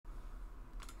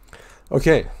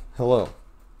Okay, hello.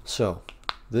 So,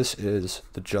 this is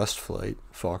the Just Flight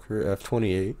Fokker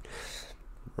F-28,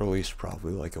 released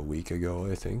probably like a week ago,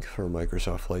 I think, for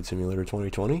Microsoft Flight Simulator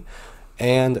 2020.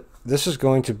 And this is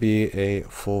going to be a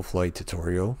full flight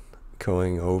tutorial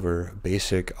going over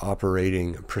basic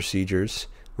operating procedures.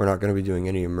 We're not going to be doing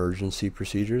any emergency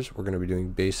procedures. We're going to be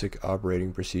doing basic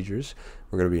operating procedures.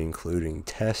 We're going to be including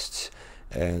tests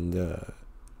and a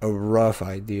rough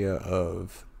idea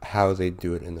of how they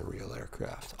do it in the real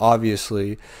aircraft.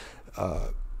 Obviously,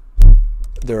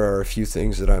 there are a few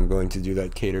things that I'm going to do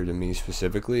that cater to me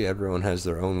specifically. Everyone has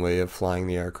their own way of flying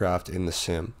the aircraft in the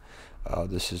sim.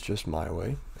 This is just my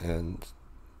way, and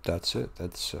that's it.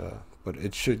 But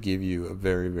it should give you a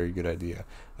very, very good idea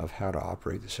of how to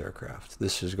operate this aircraft.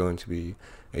 This is going to be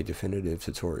a definitive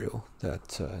tutorial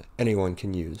that anyone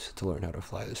can use to learn how to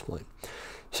fly this plane.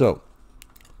 So,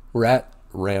 we're at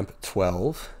ramp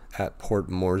 12 at Port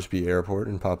Moresby Airport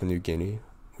in Papua New Guinea.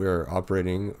 We're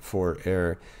operating for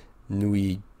Air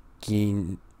Nui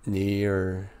Guinea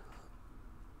or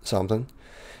something.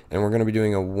 And we're going to be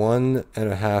doing a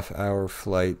 1.5 hour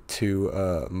flight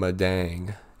to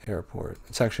Madang Airport.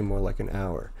 It's actually more like an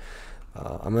hour.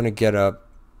 I'm going to get up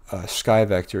Sky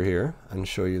Vector here and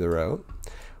show you the route.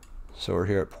 So we're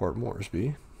here at Port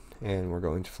Moresby, and we're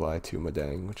going to fly to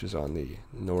Madang, which is on the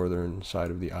northern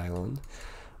side of the island.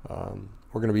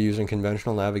 We're going to be using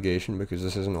conventional navigation because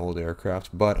this is an old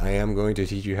aircraft, but I am going to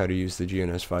teach you how to use the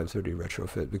GNS 530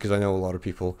 retrofit because I know a lot of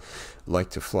people like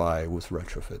to fly with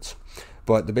retrofits.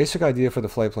 But the basic idea for the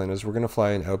flight plan is we're going to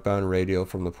fly an outbound radial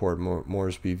from the Port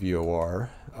Moresby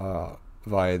VOR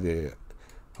via the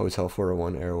Hotel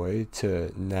 401 airway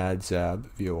to Nadzab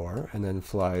VOR, and then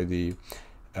fly the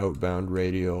outbound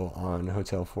radial on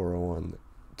Hotel 401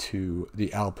 to the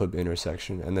Alpub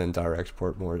intersection, and then direct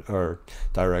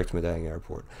direct Madang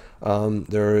Airport.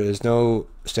 There is no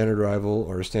standard arrival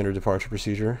or standard departure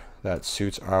procedure that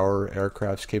suits our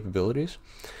aircraft's capabilities,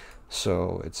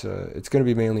 so it's going to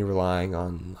be mainly relying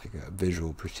on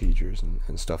visual procedures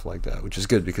and stuff like that, which is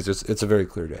good because it's a very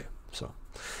clear day. So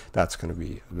that's going to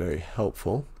be very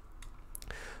helpful.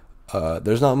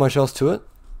 There's not much else to it.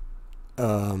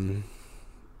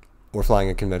 We're flying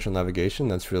a conventional navigation.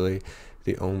 That's really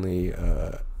the only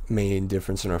main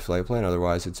difference in our flight plan.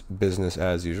 Otherwise, it's business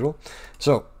as usual.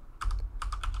 So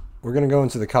we're going to go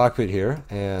into the cockpit here,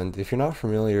 and if you're not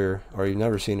familiar or you've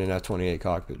never seen an F-28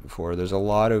 cockpit before, there's a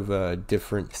lot of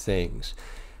different things.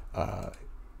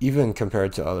 Even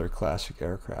compared to other classic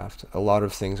aircraft, a lot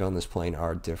of things on this plane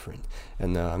are different,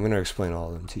 and I'm going to explain all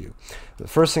of them to you. The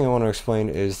first thing I want to explain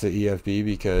is the EFB,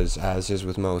 because as is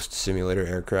with most simulator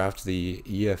aircraft, the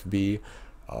EFB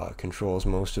controls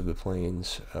most of the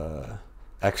plane's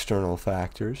external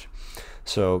factors.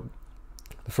 So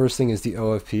the first thing is the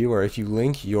OFP, where if you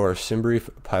link your SimBrief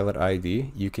pilot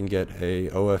ID, you can get a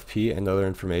OFP and other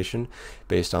information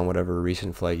based on whatever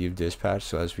recent flight you've dispatched.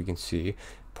 So as we can see,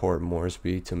 Port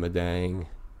Moresby to Madang,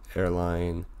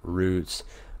 airline, routes,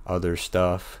 other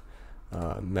stuff,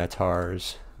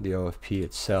 METARs, the OFP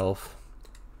itself.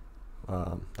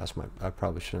 I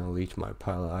probably shouldn't have leaked my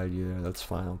pilot ID there. That's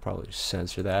fine. I'll probably just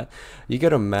censor that. You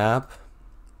get a map,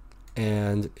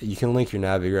 and you can link your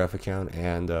Navigraph account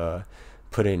and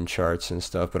put in charts and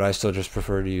stuff, but I still just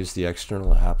prefer to use the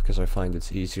external app because I find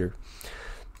it's easier.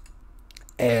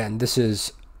 And this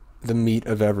is the meat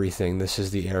of everything. This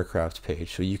is the aircraft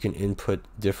page, so you can input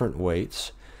different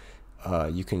weights.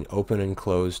 You can open and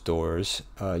close doors.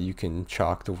 You can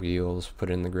chalk the wheels,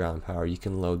 put in the ground power. You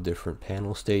can load different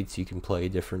panel states. You can play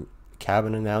different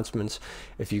cabin announcements.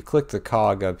 If you click the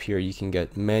cog up here, you can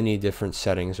get many different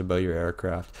settings about your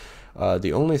aircraft.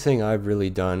 The only thing I've really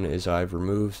done is I've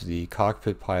removed the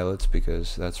cockpit pilots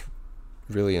because that's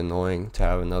really annoying to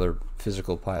have another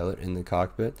physical pilot in the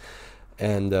cockpit.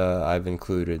 And I've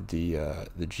included the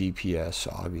GPS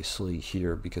obviously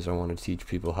here because I want to teach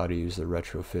people how to use the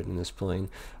retrofit in this plane.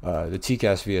 The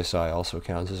TCAS VSI also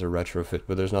counts as a retrofit,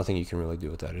 but there's nothing you can really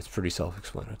do with that. It's pretty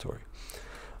self-explanatory.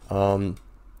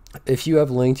 If you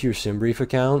have linked your SimBrief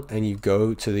account and you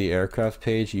go to the aircraft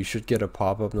page, you should get a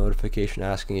pop-up notification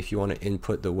asking if you want to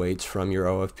input the weights from your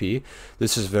OFP.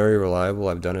 This is very reliable.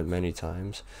 I've done it many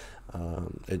times.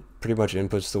 It pretty much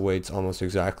inputs the weights almost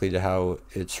exactly to how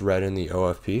it's read in the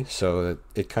OFP, so that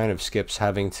it kind of skips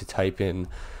having to type in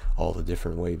all the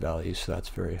different weight values, so that's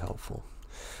very helpful.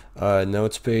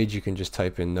 Notes page, you can just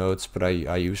type in notes, but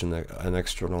I use an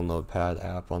external notepad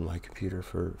app on my computer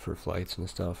for flights and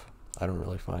stuff. I don't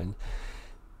really find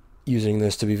using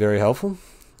this to be very helpful.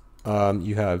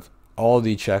 You have all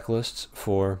the checklists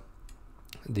for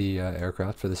the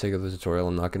aircraft. For the sake of the tutorial,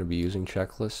 I'm not going to be using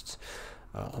checklists.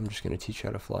 I'm just going to teach you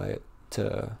how to fly it.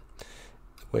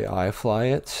 way I fly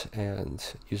it, and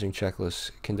using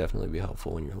checklists can definitely be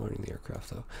helpful when you're learning the aircraft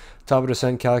though. Top of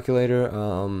descent calculator,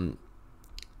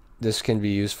 this can be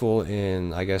useful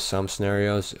in, I guess, some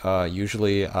scenarios.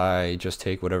 Usually I just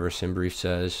take whatever SimBrief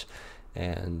says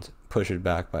and push it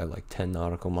back by like 10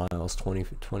 nautical miles, 20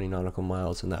 nautical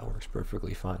miles, and that works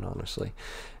perfectly fine, honestly.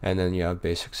 And then you have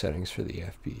basic settings for the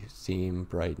FB theme,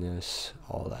 brightness,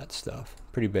 all that stuff.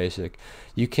 Pretty basic.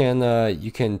 You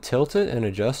can tilt it and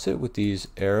adjust it with these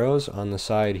arrows on the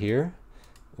side here,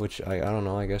 which I don't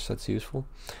know, I guess that's useful.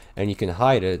 And you can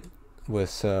hide it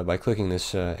with by clicking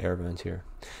this air vent here.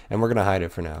 And we're going to hide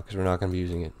it for now because we're not going to be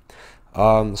using it.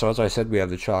 So as I said, we have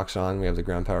the chocks on, we have the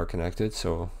ground power connected,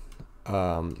 so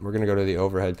we're going to go to the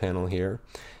overhead panel here,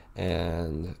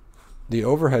 and the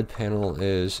overhead panel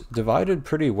is divided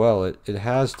pretty well. It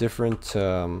has different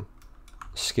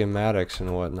schematics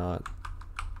and whatnot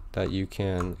that you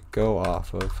can go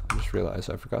off of. I just realized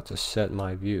I forgot to set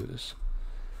my views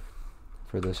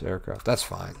for this aircraft. That's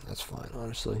fine,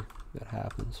 honestly, that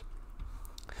happens.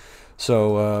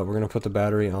 So we're going to put the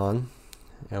battery on,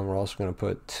 and we're also going to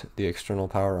put the external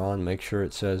power on. Make sure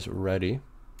it says ready, and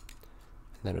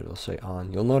then it'll say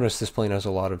on. You'll notice this plane has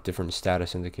a lot of different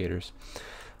status indicators.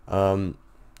 And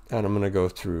I'm going to go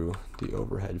through the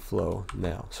overhead flow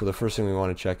now. So the first thing we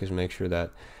want to check is make sure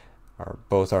that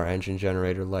both our engine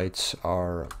generator lights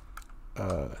are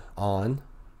on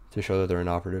to show that they're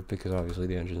inoperative, because obviously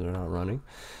the engines are not running.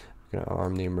 We're going to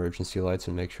arm the emergency lights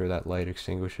and make sure that light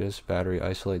extinguishes. Battery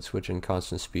isolate switch and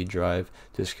constant speed drive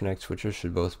disconnect switches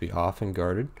should both be off and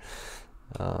guarded.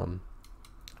 And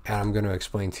I'm going to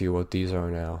explain to you what these are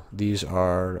now. These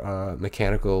are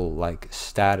mechanical, like,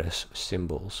 status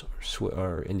symbols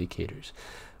or indicators.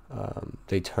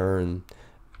 They turn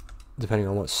depending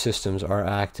on what systems are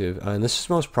active, and this is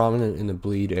most prominent in the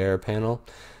bleed air panel.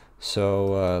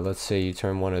 So let's say you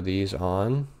turn one of these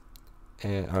on,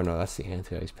 and oh no, that's the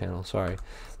anti-ice panel, sorry.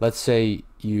 Let's say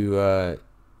you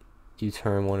you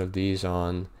turn one of these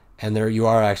on, and there you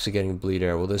are actually getting bleed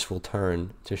air. Well, this will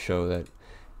turn to show that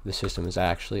the system is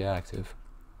actually active.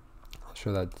 I'll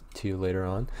show that to you later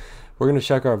on. We're going to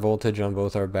check our voltage on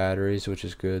both our batteries, which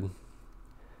is good.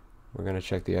 We're going to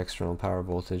check the external power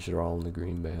voltage. They're all in the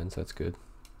green bands. That's good.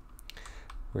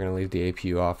 We're going to leave the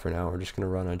APU off for now. We're just going to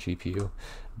run on GPU.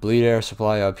 Bleed air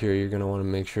supply up here. You're going to want to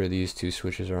make sure these two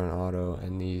switches are on auto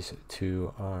and these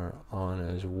two are on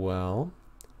as well.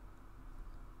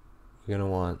 We're going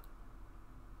to want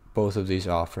both of these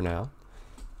off for now.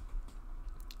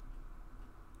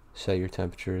 Set your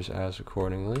temperatures as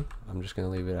accordingly. I'm just going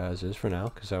to leave it as is for now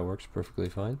because that works perfectly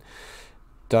fine.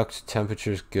 Duct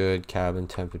temperatures good, cabin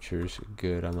temperatures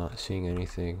good. I'm not seeing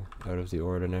anything out of the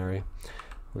ordinary.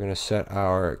 We're going to set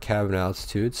our cabin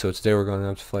altitude. So today we're going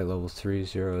up to flight level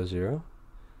 300.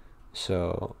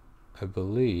 So I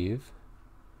believe,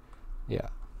 yeah,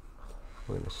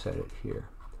 we're going to set it here.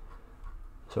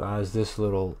 So as this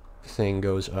little thing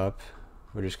goes up,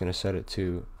 we're just going to set it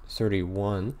to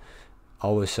 31.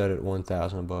 Always set it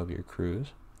 1,000 above your cruise.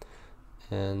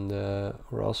 And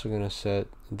we're also going to set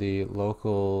the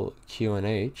local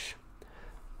QNH,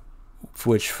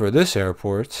 which for this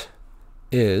airport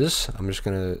is, I'm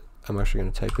actually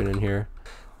going to type it in here.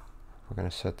 We're going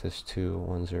to set this to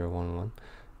 1011,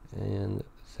 and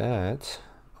that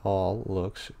all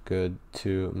looks good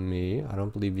to me. I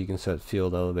don't believe you can set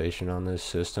field elevation on this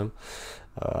system.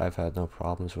 I've had no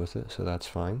problems with it, so that's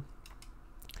fine.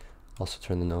 Also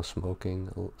turn the no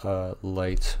smoking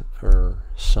light or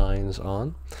signs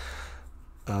on.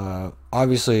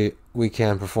 Obviously we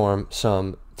can perform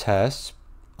some tests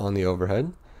on the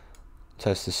overhead.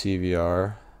 Test the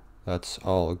CVR, that's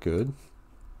all good.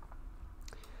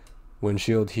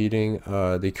 Windshield heating,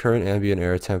 the current ambient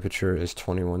air temperature is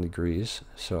 21 degrees,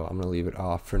 so I'm going to leave it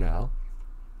off for now.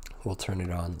 We'll turn it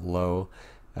on low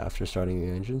after starting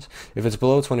the engines. If it's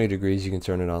below 20 degrees, you can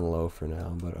turn it on low for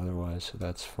now, but otherwise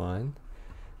that's fine.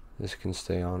 This can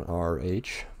stay on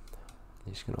RH.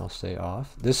 These can all stay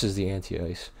off. This is the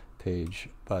anti-ice page,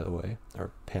 by the way,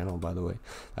 or panel, by the way.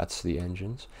 That's the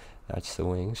engines. That's the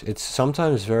wings. It's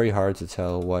sometimes very hard to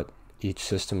tell what each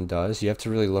system does. You have to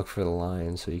really look for the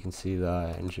lines so you can see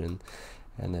the engine.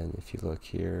 And then if you look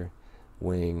here,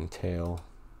 wing, tail,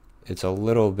 it's a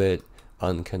little bit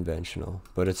unconventional,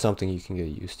 but it's something you can get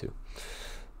used to.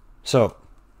 So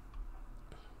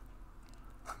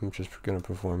I'm just going to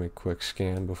perform a quick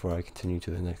scan before I continue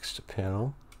to the next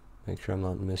panel. Make sure I'm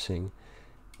not missing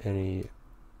any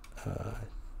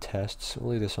tests.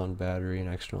 We'll leave this on battery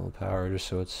and external power just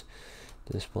so it's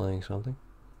displaying something.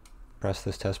 press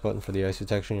this test button for the ice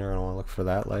detection, you're going to want to look for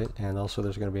that light. And also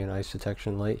there's going to be an ice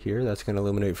detection light here that's going to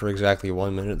illuminate for exactly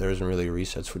 1 minute. There isn't really a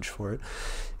reset switch for it.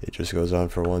 It just goes on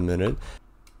for 1 minute.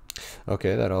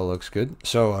 Okay, that all looks good.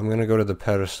 So I'm going to go to the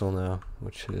pedestal now,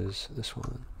 which is this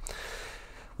one.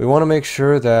 We want to make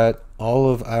sure that all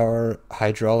of our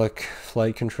hydraulic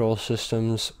flight control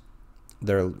systems,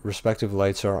 their respective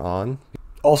lights are on.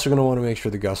 Also going to want to make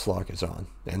sure the gust lock is on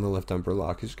and the lift dumper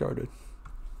lock is guarded.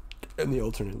 And the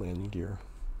alternate landing gear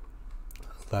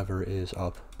lever is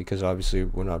up, because obviously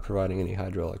we're not providing any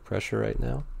hydraulic pressure right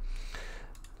now.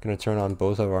 I'm going to turn on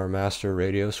both of our master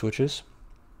radio switches.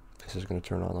 This is going to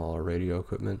turn on all our radio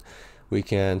equipment. We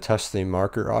can test the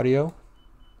marker audio.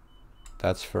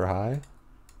 That's for high.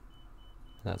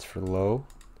 That's for low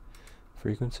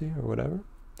frequency or whatever.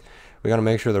 We got to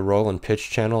make sure the roll and pitch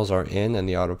channels are in and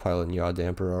the autopilot and yaw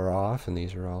damper are off, and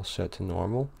these are all set to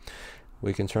normal.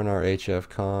 We can turn our HF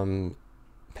comm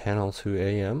panel to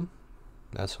AM.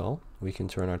 That's all. We can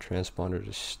turn our transponder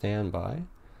to standby.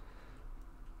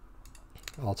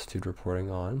 Altitude reporting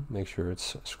on. Make sure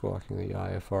it's squawking the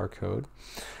IFR code.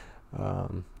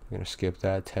 We're going to skip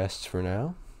that. Tests for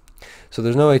now. So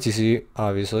there's no ATC,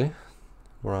 obviously.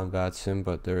 We're on VATSIM,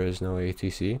 but there is no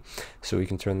ATC. So we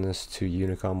can turn this to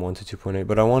Unicom 1 to 2.8.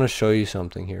 But I want to show you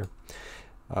something here.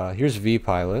 Here's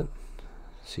vPilot.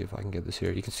 See if I can get this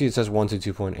here. You can see it says 1 to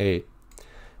 2.8.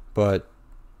 But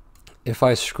if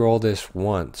I scroll this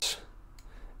once,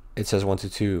 it says 1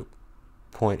 to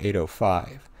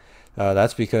 2.805.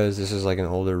 That's because this is like an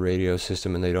older radio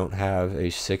system and they don't have a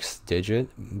 6th digit,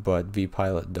 but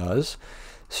vPilot does.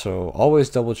 So always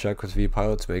double check with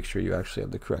vPilot to make sure you actually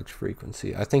have the correct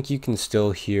frequency. I think you can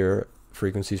still hear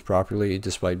frequencies properly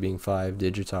despite being 5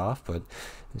 digits off, but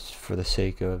it's for the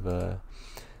sake of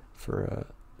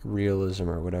realism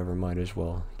or whatever, might as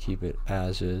well keep it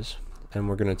as is. And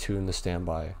we're going to tune the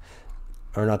standby,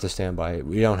 or not the standby.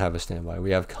 We don't have a standby.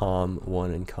 We have COM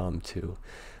 1 and COM 2.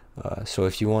 So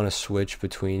if you want to switch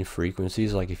between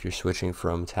frequencies, like if you're switching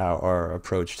from tower or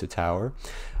approach to tower,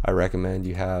 I recommend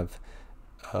you have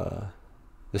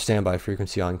the standby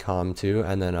frequency on COM 2,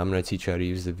 and then I'm going to teach you how to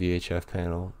use the VHF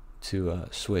panel to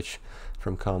switch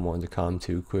from COM 1 to COM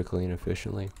 2 quickly and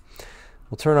efficiently.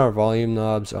 We'll turn our volume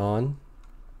knobs on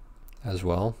as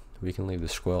well. We can leave the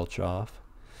squelch off.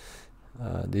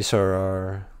 These are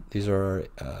our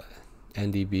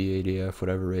NDB, ADF,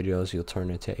 whatever radios. You'll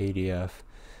turn it to ADF.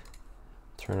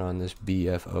 Turn on this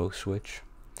BFO switch.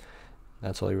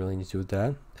 That's all you really need to do with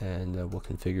that, and we'll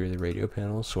configure the radio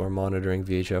panel. So we're monitoring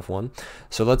VHF 1.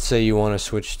 So let's say you want to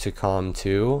switch to COM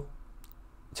 2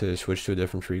 to switch to a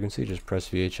different frequency. Just press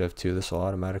VHF 2. This will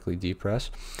automatically depress,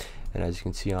 and as you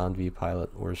can see on vPilot,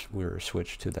 we're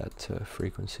switched to that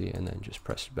frequency, and then just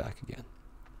press it back again.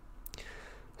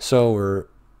 So we're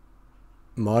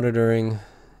monitoring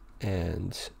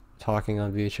and talking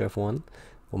on VHF 1.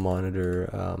 We'll monitor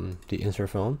the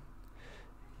interphone.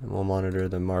 And we'll monitor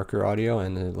the marker audio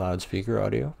and the loudspeaker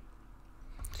audio.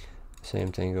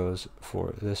 Same thing goes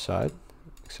for this side,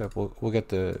 except we'll get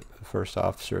the first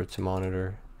officer to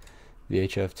monitor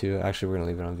VHF 2. Actually, we're going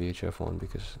to leave it on VHF 1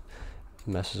 because it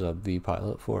messes up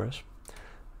vPilot for us.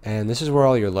 And this is where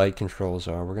all your light controls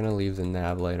are. We're going to leave the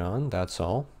nav light on. That's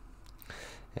all.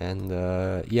 And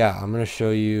yeah, I'm going to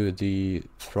show you the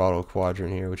throttle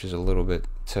quadrant here, which is a little bit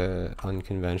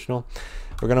unconventional.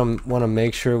 We're going to want to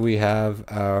make sure we have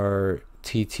our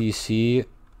TTC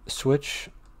switch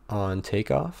on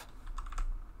takeoff.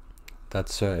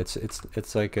 That's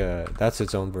it's like that's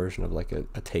its own version of like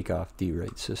a takeoff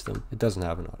derate system. It doesn't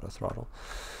have an auto throttle.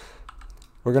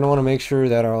 We're going to want to make sure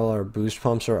that all our boost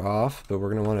pumps are off, but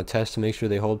we're going to want to test to make sure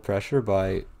they hold pressure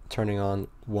by turning on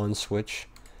one switch,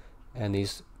 and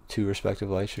these two respective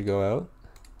lights should go out.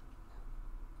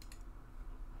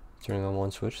 Turning on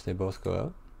one switch, they both go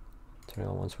out. Turning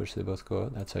on one switch, they both go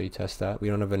out. That's how you test that. We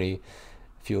don't have any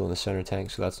fuel in the center tank,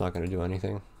 so that's not going to do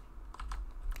anything.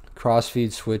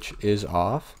 Crossfeed switch is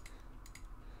off,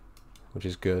 which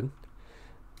is good.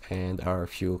 And our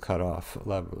fuel cutoff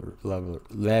levers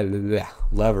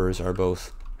are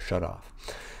both shut off.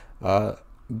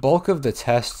 Bulk of the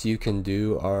tests you can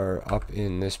do are up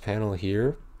in this panel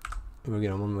here.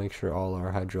 Again, I'm going to make sure all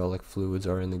our hydraulic fluids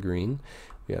are in the green.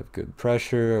 We have good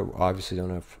pressure. Obviously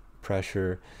don't have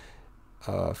pressure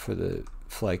for the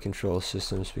flight control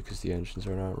systems because the engines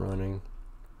are not running.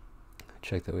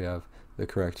 Check that we have the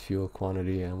correct fuel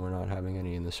quantity, and we're not having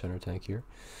any in the center tank here.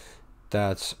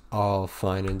 That's all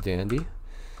fine and dandy.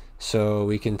 So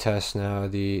we can test now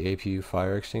the APU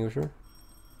fire extinguisher.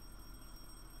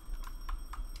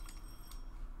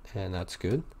 And that's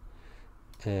good.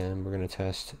 And we're going to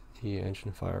test the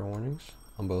engine fire warnings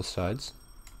on both sides.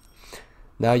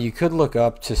 Now you could look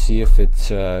up to see if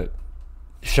it's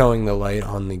showing the light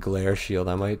on the glare shield.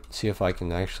 I might see if I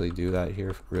can actually do that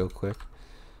here real quick.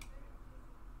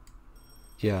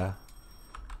 Yeah,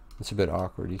 it's a bit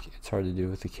awkward. It's hard to do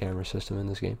with the camera system in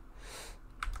this game.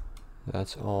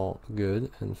 That's all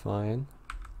good and fine.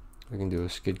 We can do a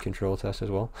skid control test as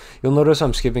well. You'll notice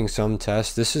I'm skipping some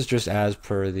tests. This is just as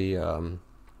per the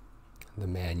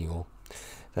manual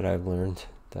that I've learned,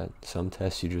 that some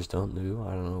tests you just don't do.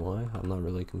 I don't know why. I'm not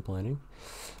really complaining.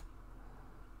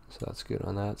 So that's good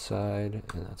on that side,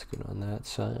 and that's good on that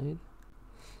side.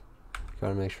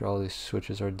 Gotta make sure all these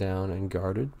switches are down and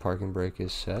guarded. Parking brake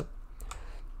is set.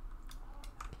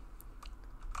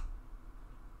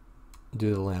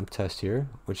 Do the lamp test here,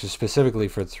 which is specifically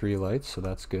for 3 lights, so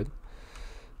that's good.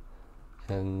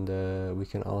 And we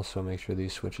can also make sure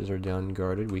these switches are down and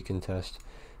guarded. We can test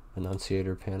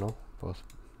annunciator panel, both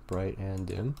bright and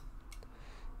dim.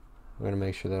 We're going to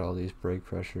make sure that all these brake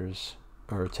pressures,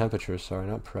 or temperatures, sorry,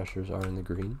 not pressures, are in the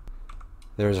green.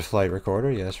 There's a flight recorder,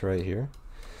 yes, right here.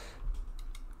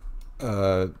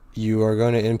 You are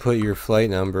going to input your flight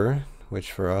number,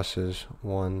 which for us is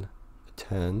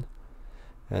 110.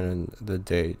 And the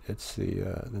date, it's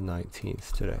the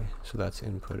 19th today, so that's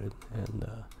inputted, and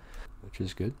which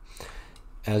is good.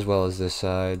 As well as this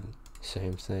side,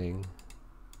 same thing.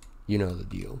 You know the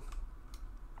deal.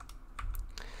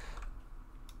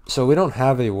 So we don't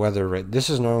have a weather radar. This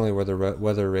is normally where the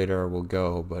weather radar will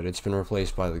go, but it's been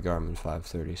replaced by the Garmin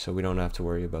 530, so we don't have to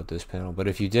worry about this panel. But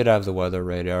if you did have the weather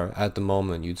radar, at the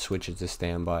moment you'd switch it to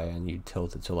standby and you'd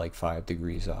tilt it to like 5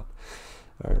 degrees up.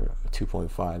 Or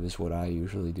 2.5 is what I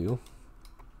usually do.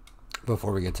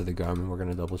 Before we get to the Garmin, we're going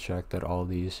to double check that all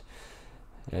these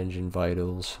engine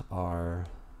vitals are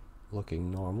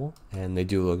looking normal, and they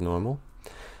do look normal.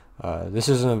 This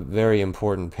is a very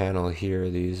important panel here,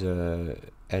 these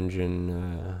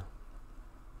engine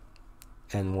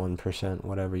N1%,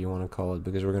 whatever you want to call it,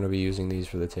 because we're going to be using these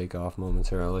for the takeoff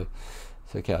momentarily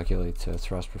to calculate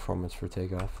thrust performance for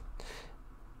takeoff.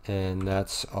 And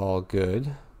that's all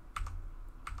good.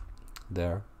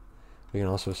 There. We can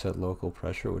also set local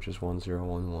pressure, which is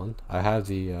 1011. I have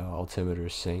the altimeter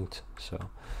synced, so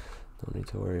don't need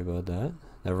to worry about that.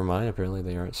 Never mind, apparently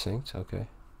they aren't synced. Okay.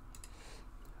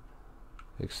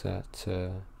 Fix that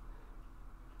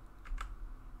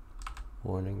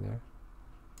warning there.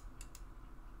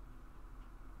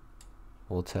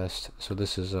 We'll test. So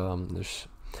this is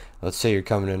let's say you're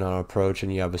coming in on approach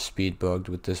and you have a speed bug.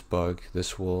 With this bug,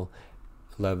 this will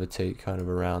levitate kind of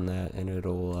around that, and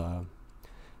it'll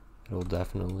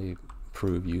definitely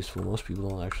prove useful. Most people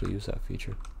don't actually use that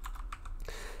feature.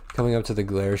 Coming up to the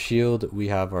glare shield, we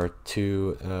have our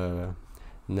 2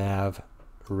 nav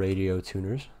radio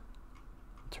tuners.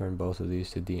 Turn both of these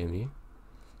to DME.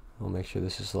 We'll make sure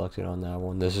this is selected on that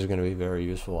one. This is going to be very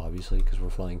useful, obviously, because we're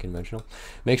flying conventional.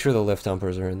 Make sure the lift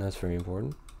dumpers are in. That's very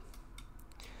important.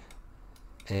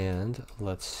 And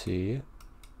let's see.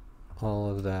 All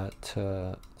of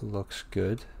that looks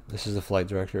good. This is the flight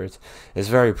director. It's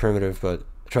very primitive, but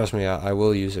trust me, I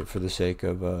will use it for the sake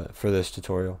of for this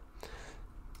tutorial.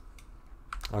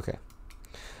 Okay,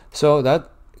 so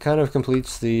that kind of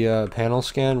completes the panel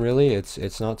scan. Really,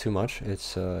 it's not too much.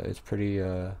 It's pretty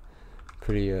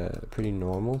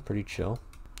normal, pretty chill.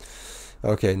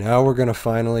 Okay, now we're gonna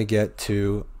finally get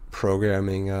to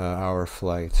programming our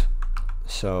flight.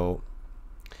 So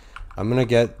I'm going to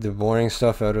get the boring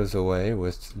stuff out of the way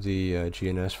with the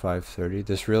GNS 530.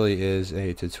 This really is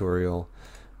a tutorial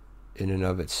in and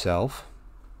of itself.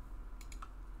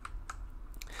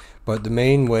 But the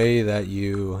main way that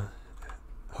you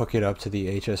hook it up to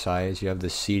the HSI is you have the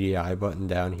CDI button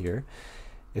down here.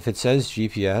 If it says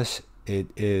GPS, it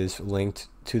is linked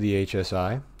to the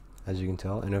HSI, as you can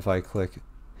tell. And if I click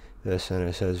this and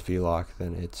it says VLOC,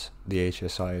 then the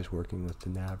HSI is working with the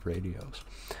nav radios.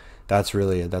 That's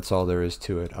really it. That's all there is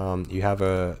to it. You have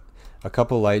a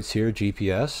couple lights here,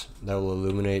 GPS, that will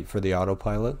illuminate for the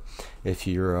autopilot if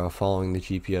you're following the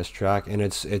GPS track, and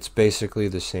it's basically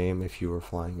the same if you were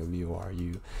flying a VOR.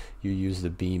 You use the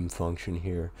beam function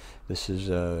here. This is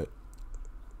an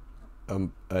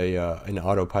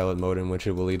autopilot mode in which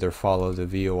it will either follow the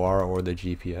VOR or the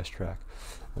GPS track.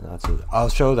 And that's it. I'll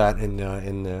show that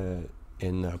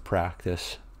in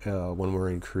practice when we're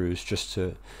in cruise, just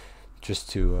to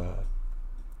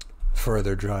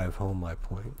further drive home my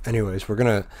point. Anyways, we're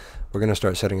gonna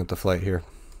start setting up the flight here.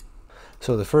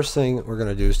 So the first thing we're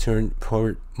gonna do is turn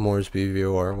port Moresby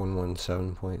VOR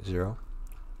 117.0.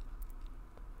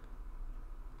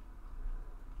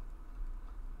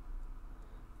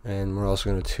 And we're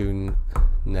also gonna tune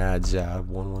NADZAB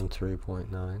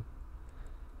 113.9.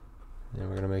 And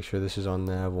we're going to make sure this is on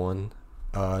nav 1.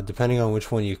 Depending on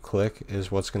which one you click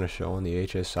is what's going to show on the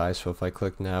HSI. So if I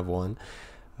click nav 1,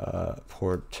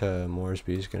 port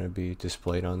Moresby is going to be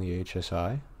displayed on the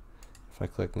HSI. If I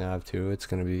click nav 2, it's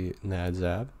going to be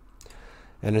NADZAB.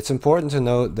 And it's important to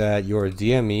note that your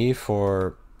DME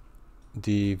for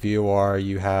the VOR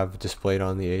you have displayed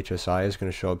on the HSI is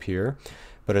going to show up here,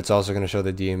 but it's also going to show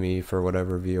the DME for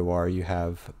whatever VOR you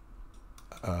have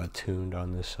tuned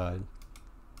on this side.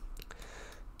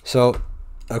 So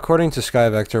according to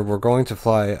SkyVector, we're going to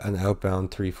fly an outbound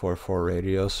 344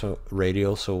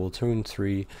 radial, so we'll tune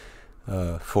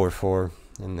 344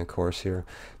 in the course here.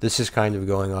 This is kind of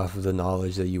going off of the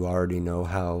knowledge that you already know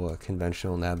how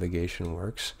conventional navigation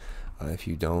works. If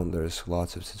you don't, there's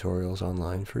lots of tutorials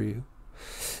online for you.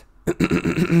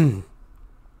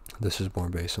 This is more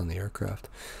based on the aircraft.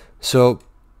 So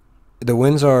the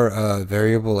winds are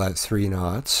variable at 3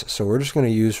 knots, so we're just going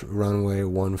to use runway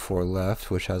 14 left,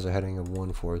 which has a heading of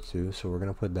 142, so we're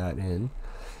going to put that in.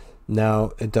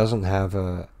 Now it doesn't have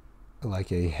a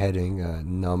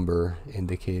heading number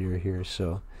indicator here,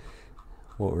 so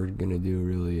what we're going to do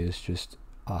really is just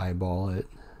eyeball it,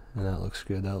 and that looks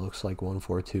good. That looks like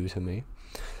 142 to me.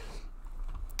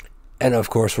 And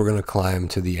of course we're going to climb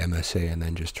to the MSA and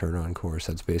then just turn on course.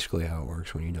 That's basically how it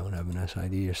works when you don't have an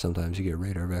SID, or sometimes you get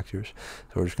radar vectors.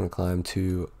 So we're just going to climb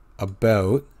to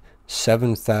about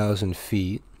 7,000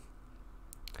 feet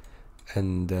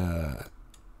and we're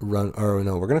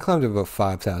going to climb to about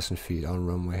 5,000 feet on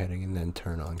runway heading and then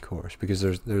turn on course, because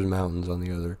there's mountains on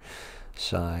the other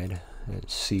side and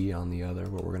sea on the other,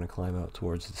 but we're going to climb out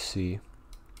towards the sea.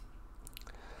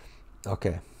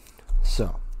 Okay,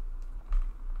 so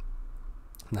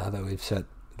now that we've set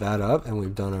that up and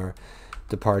we've done our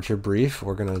departure brief,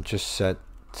 we're going to just set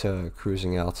to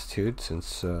cruising altitude,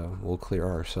 since we'll clear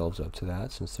ourselves up to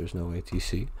that since there's no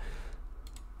ATC.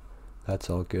 That's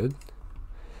all good.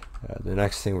 The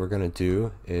next thing we're going to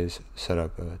do is set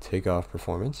up a takeoff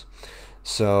performance.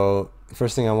 So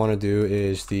first thing I want to do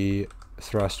is the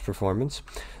thrust performance.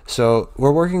 So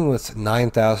we're working with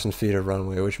 9,000 feet of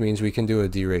runway, which means we can do a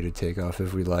derated takeoff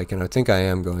if we like, and I think I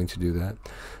am going to do that.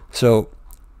 So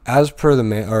as per the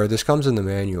this comes in the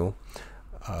manual,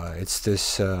 it's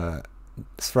this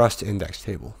thrust index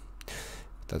table.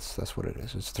 That's what it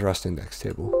is. It's a thrust index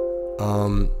table.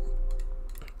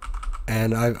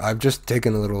 And I've just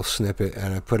taken a little snippet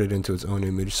and I put it into its own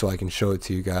image so I can show it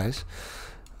to you guys.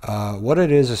 What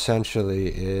it is essentially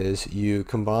is you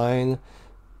combine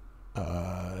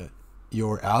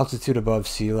your altitude above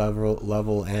sea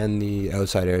level and the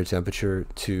outside air temperature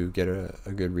to get a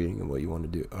good reading of what you want to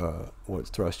do, what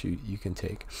thrust you can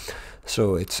take.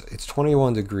 So it's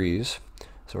 21 degrees.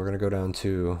 So we're going to go down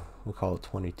to, we'll call it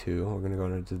 22. We're going to go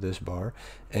into this bar.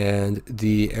 And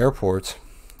the airport,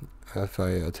 if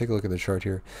I take a look at the chart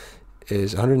here,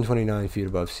 is 129 feet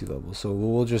above sea level. So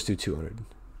we'll just do 200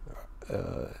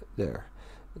 there.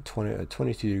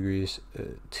 22 degrees,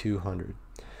 200.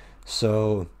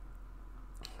 So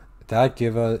that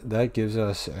gives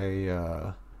us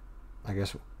a I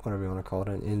guess whatever you want to call it,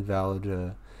 an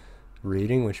invalid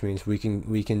reading, which means we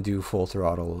can do full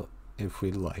throttle if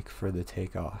we'd like for the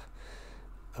takeoff.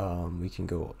 We can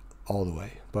go all the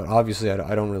way, but obviously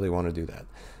I don't really want to do that.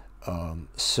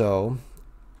 So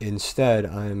instead,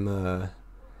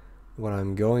 what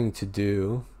I'm going to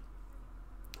do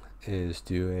is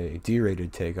do a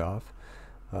derated takeoff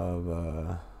of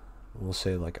we'll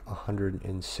say like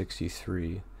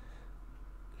 163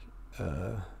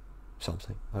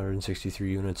 something,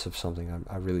 163 units of something.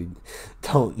 I really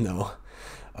don't know.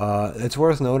 It's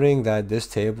worth noting that this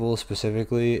table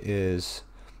specifically is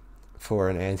for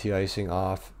an anti-icing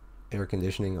off, air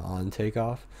conditioning on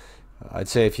takeoff. I'd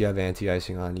say if you have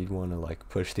anti-icing on, you'd want to like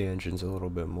push the engines a little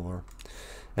bit more.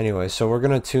 Anyway, so we're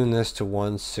going to tune this to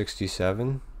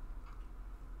 167.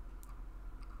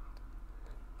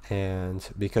 And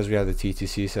because we have the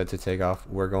TTC set to take off,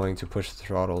 we're going to push the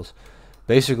throttles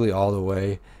basically all the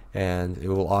way, and it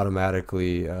will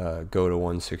automatically go to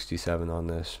 167 on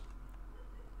this.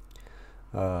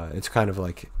 It's kind of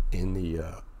like in the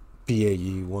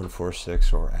BAE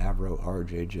 146 or Avro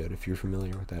RJ jet, if you're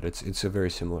familiar with that. It's a very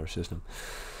similar system.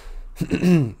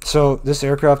 So this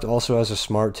aircraft also has a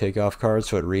smart takeoff card,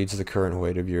 so it reads the current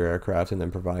weight of your aircraft and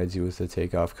then provides you with the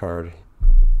takeoff card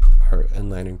and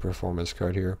landing performance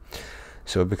card here.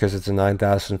 So because it's a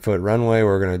 9,000 foot runway,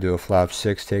 we're going to do a flap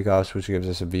 6 takeoffs, which gives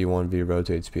us a V1V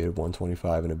rotate speed of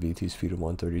 125 and a VT speed of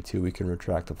 132. We can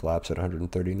retract the flaps at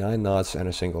 139 knots, and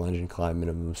a single engine climb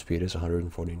minimum speed is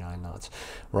 149 knots.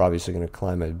 We're obviously going to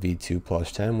climb at V2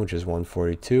 plus 10, which is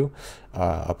 142,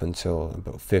 up until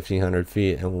about 1,500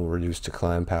 feet, and we'll reduce to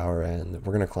climb power, and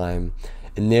we're going to climb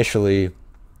initially,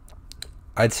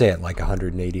 I'd say at like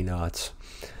 180 knots.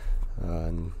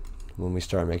 And when we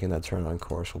start making that turn on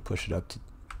course, we'll push it up to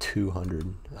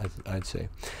 200, I'd say.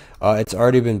 It's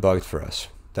already been bugged for us.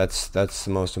 That's the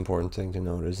most important thing to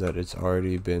note, is that it's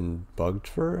already been bugged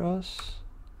for us,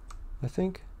 I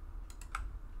think.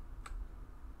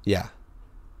 Yeah.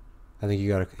 I think you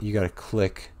gotta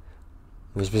click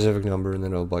the specific number and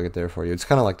then it'll bug it there for you. It's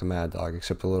kind of like the Mad Dog,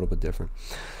 except a little bit different.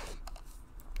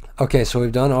 Okay, so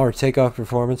we've done our takeoff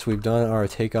performance. We've done our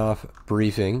takeoff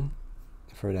briefing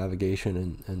for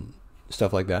navigation and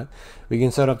stuff like that. We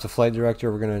can set up the flight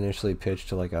director. We're going to initially pitch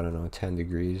to, like, I don't know, 10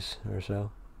 degrees or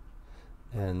so.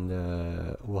 And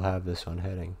we'll have this on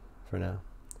heading for now.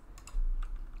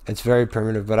 It's very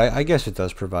primitive, but I guess it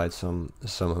does provide some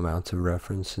amount of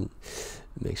reference and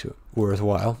it makes it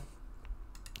worthwhile.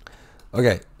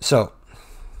 Okay, so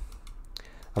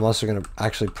I'm also going to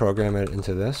actually program it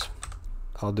into this.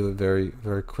 I'll do it very,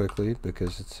 very quickly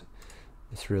because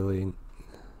it's really,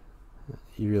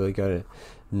 you really got to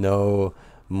know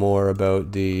more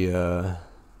about the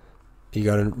you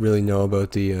got to really know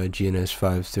about the GNS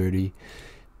 530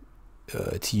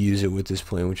 to use it with this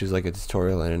plane, which is like a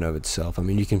tutorial in and of itself. I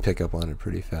mean, you can pick up on it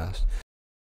pretty fast.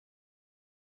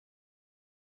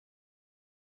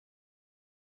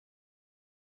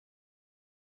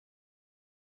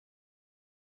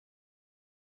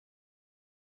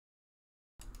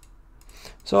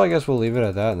 So I guess we'll leave it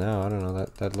at that now. I don't know,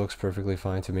 that looks perfectly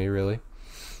fine to me, really.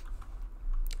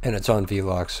 And it's on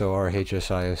VLOC, so our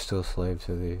HSI is still slave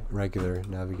to the regular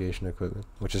navigation equipment,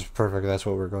 which is perfect. That's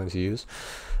what we're going to use.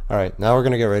 Alright, now we're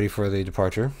going to get ready for the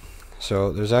departure.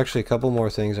 So there's actually a couple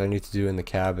more things I need to do in the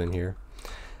cabin here.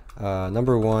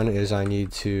 Number one is I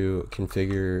need to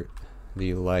configure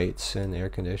the lights and air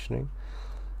conditioning.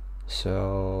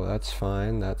 So that's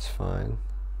fine, that's fine.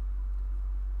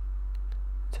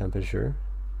 Temperature,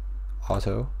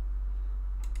 auto.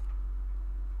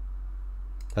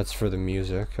 That's for the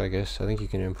music, I guess. I think you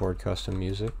can import custom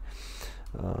music.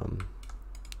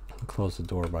 Close the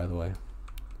door, by the way.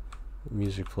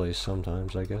 Music plays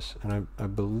sometimes, I guess. And I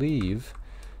believe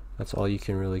that's all you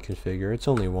can really configure. It's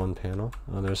only one panel.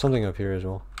 There's something up here as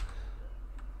well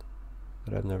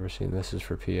that I've never seen. This is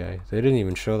for PA. They didn't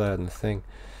even show that in the thing.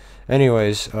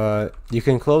 Anyways, you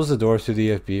can close the door through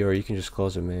the FB, or you can just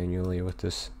close it manually with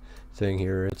this thing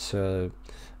here. It's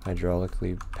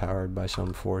hydraulically powered by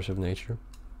some force of nature.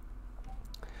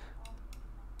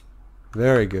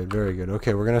 Very good, very good.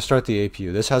 Okay, we're going to start the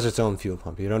APU. This has its own fuel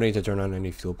pump. You don't need to turn on any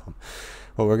fuel pump.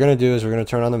 What we're going to do is we're going to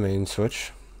turn on the main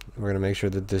switch. We're going to make sure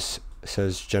that this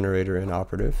says generator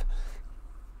inoperative.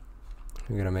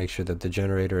 We're going to make sure that the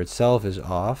generator itself is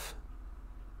off,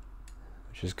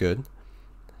 which is good.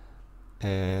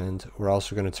 And we're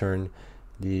also going to turn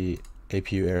the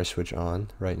APU air switch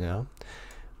on right now.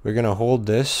 We're going to hold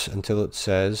this until it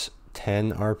says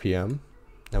 10 RPM.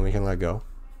 Then we can let go.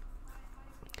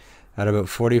 At about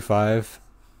 45%,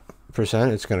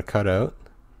 it's going to cut out,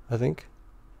 I think.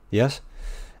 Yes.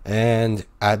 And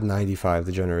at 95,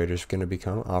 the generator is going to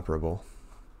become operable.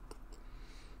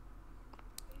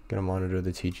 Going to monitor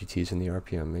the TGTs and the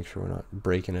RPM, make sure we're not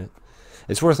breaking it.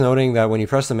 It's worth noting that when you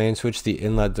press the main switch, the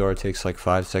inlet door takes like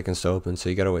 5 seconds to open, so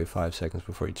you got to wait 5 seconds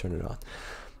before you turn it on.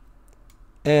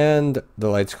 And the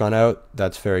light's gone out.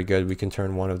 That's very good. We can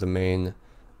turn one of the main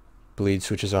bleed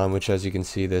switches on, which, as you can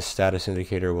see, this status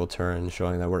indicator will turn,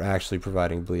 showing that we're actually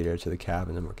providing bleed air to the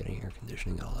cabin, and we're getting air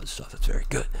conditioning, all that stuff. That's very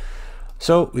good.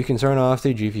 So we can turn off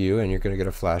the GPU, and you're going to get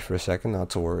a flash for a second. Not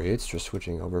to worry, it's just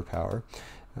switching over power.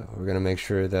 We're going to make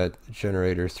sure that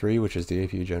generator 3, which is the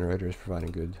APU generator, is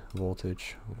providing good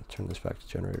voltage. I'm going to turn this back to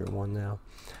generator 1 now.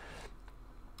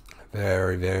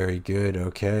 Very, very good.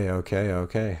 Okay, okay,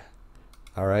 okay.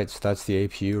 Alright, so that's the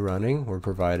APU running. We're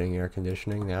providing air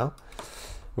conditioning now.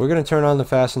 We're going to turn on the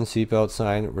fasten seatbelt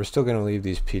sign. We're still going to leave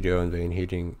these pitot and vane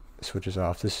heating switches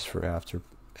off. This is for after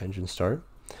engine start.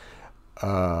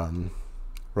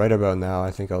 Right about now, I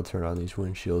think I'll turn on these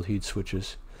windshield heat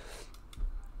switches.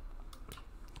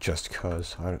 Just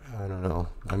because, I don't know.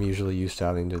 I'm usually used to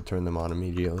having to turn them on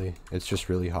immediately. It's just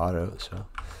really hot out, so.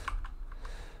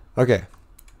 Okay,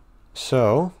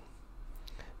 so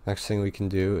next thing we can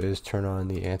do is turn on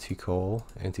the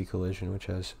anti-collision, which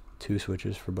has 2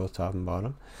 switches for both top and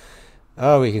bottom.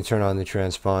 Oh, we can turn on the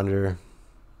transponder.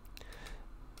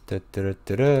 I'm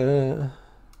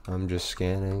just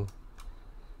scanning.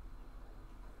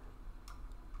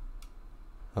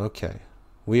 Okay,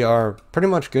 we are pretty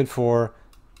much good for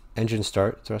engine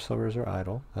start. Thrust levers are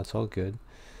idle. That's all good.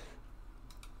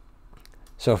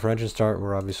 So for engine start,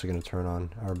 we're obviously going to turn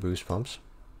on our boost pumps,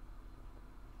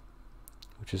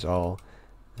 which is all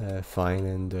fine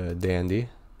and dandy.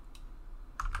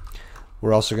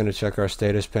 We're also going to check our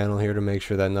status panel here to make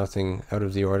sure that nothing out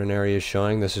of the ordinary is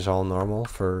showing. This is all normal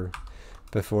for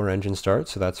before engine start,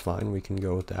 so that's fine. We can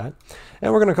go with that.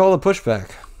 And we're going to call the pushback.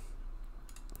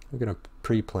 We're going to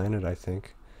pre-plan it, I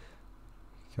think.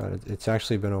 God, it's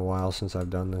actually been a while since I've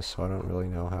done this, so I don't really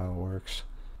know how it works.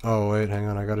 Oh, wait, hang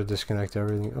on. I got to disconnect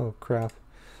everything. Oh, crap.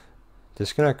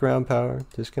 Disconnect ground power.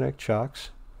 Disconnect chocks.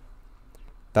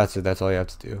 That's it. That's all you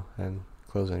have to do. And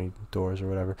close any doors or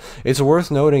whatever. It's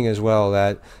worth noting as well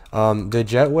that the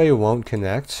jetway won't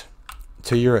connect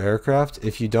to your aircraft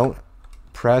if you don't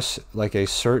press like a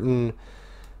certain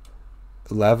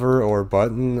lever or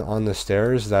button on the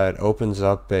stairs that opens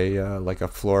up a like a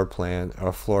floor pan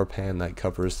that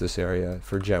covers this area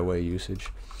for jetway usage.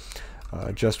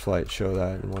 Just Flight show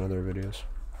that in one of their videos.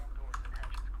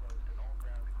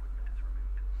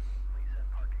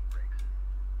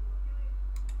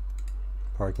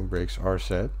 Parking brakes are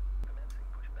set.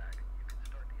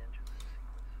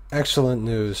 Excellent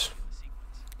news.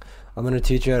 I'm going to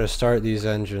teach you how to start these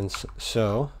engines.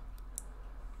 So,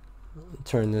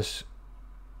 turn this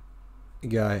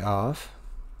guy off.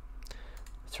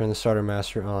 Turn the starter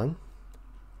master on.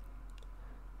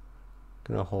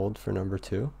 Gonna hold for number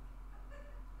 2.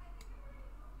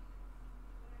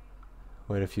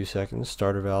 Wait a few seconds.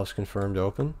 Starter valves confirmed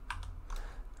open.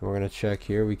 And we're going to check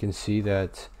here. We can see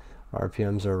that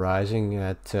RPMs are rising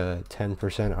at 10%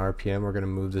 RPM. We're going to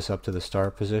move this up to the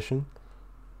start position.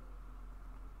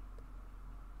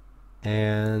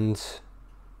 And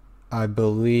I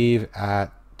believe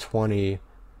at 20%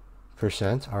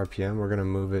 RPM, we're going to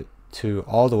move it to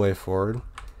all the way forward,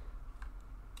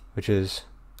 which is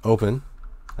open.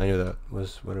 I knew that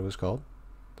was what it was called.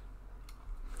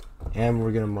 And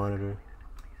we're going to monitor.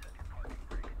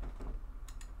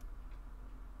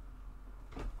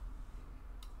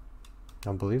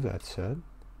 I believe that's said.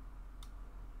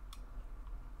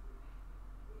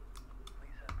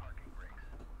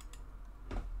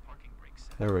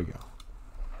 There we go.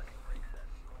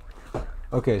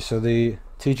 Okay, so the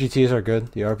TGTs are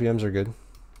good. The RPMs are good.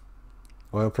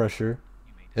 Oil pressure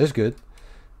is good.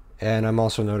 And I'm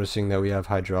also noticing that we have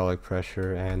hydraulic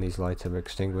pressure and these lights have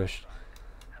extinguished.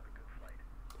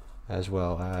 As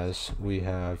well as we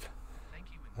have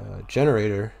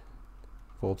generator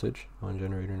voltage on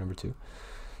generator number 2.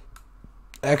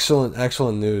 Excellent,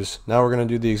 excellent news. Now we're going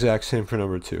to do the exact same for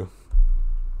number 2.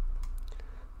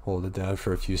 Hold it down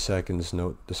for a few seconds.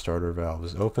 Note the starter valve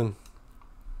is open.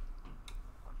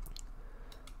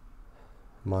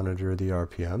 Monitor the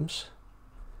RPMs.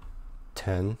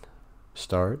 10,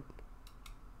 start.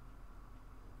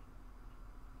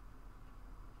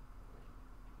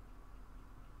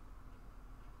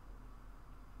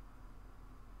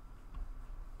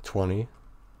 $20,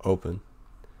 open.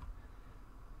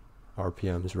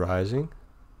 RPMs rising.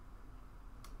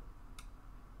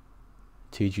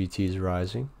 TGTs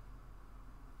rising.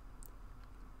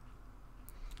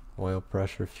 Oil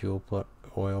pressure,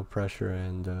 oil pressure,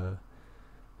 and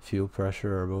fuel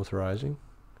pressure are both rising.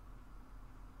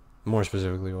 More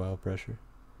specifically, oil pressure.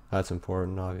 That's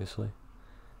important, obviously.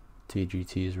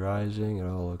 TGTs rising. It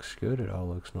all looks good. It all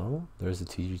looks normal. There's the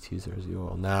TGTs. There's the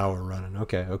oil. Now we're running.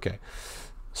 Okay, okay.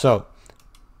 So,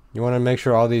 you want to make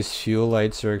sure all these fuel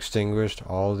lights are extinguished.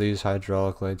 All these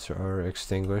hydraulic lights are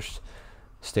extinguished.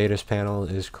 Status panel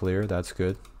is clear. That's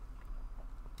good.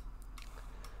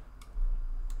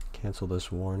 Cancel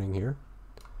this warning here.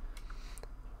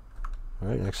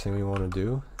 Alright, next thing we want to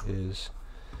do is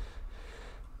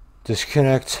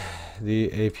disconnect the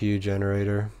APU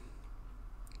generator.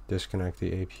 Disconnect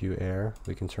the APU air.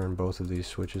 We can turn both of these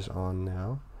switches on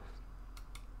now.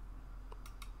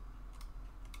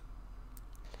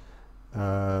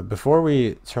 Before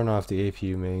we turn off the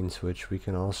APU main switch, we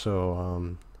can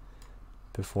also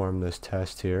perform this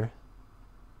test here,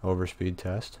 overspeed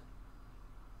test,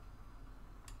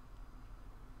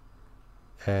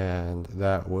 and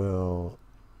that will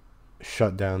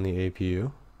shut down the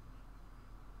APU.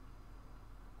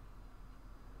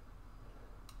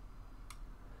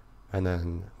 And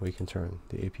then we can turn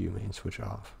the APU main switch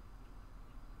off.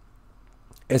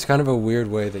 It's kind of a weird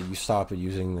way that you stop it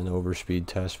using an overspeed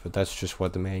test, but that's just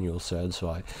what the manual said, so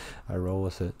I roll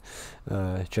with it.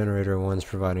 Generator 1's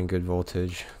providing good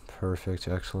voltage. Perfect,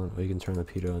 excellent. We can turn the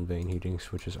pitot and vane heating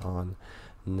switches on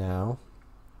now.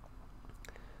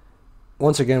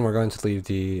 once again, we're going to leave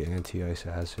the anti-ice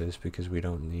as is because we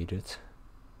don't need it.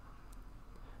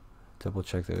 Double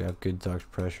check that we have good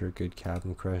duct pressure, good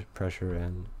cabin pressure,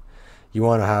 and you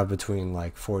want to have between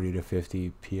like 40 to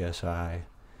 50 psi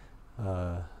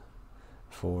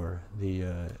for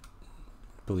the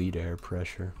bleed air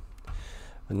pressure.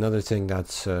 Another thing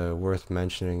that's worth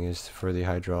mentioning is for the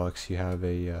hydraulics, you have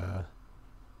a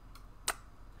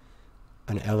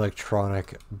an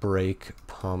electronic brake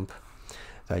pump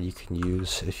that you can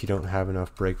use if you don't have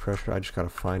enough brake pressure. I just gotta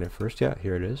find it first. Yeah,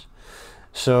 here it is.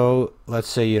 So let's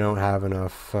say you don't have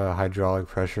enough hydraulic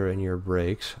pressure in your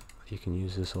brakes. You can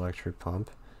use this electric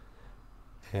pump,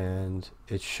 and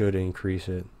it should increase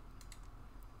it.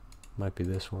 Might be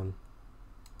this one.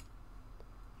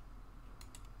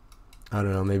 I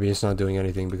don't know, maybe it's not doing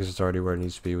anything because it's already where it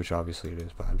needs to be, which obviously it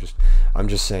is, but I'm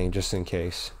just saying, just in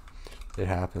case it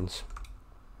happens.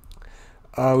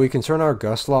 We can turn our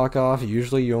gust lock off.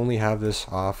 Usually you only have this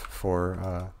off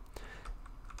for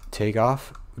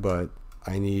takeoff, but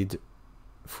I need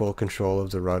full control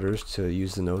of the rudders to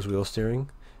use the nose wheel steering.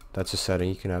 That's a setting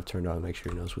you can have turned on. Make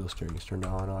sure your nose wheel steering is turned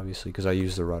on, obviously, because I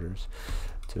use the rudders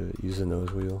to use the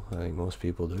nose wheel. I think most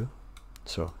people do.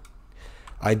 So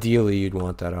ideally you'd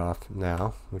want that off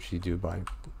now, which you do by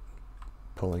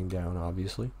pulling down,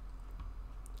 obviously.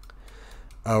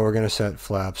 We're going to set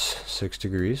flaps 6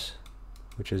 degrees,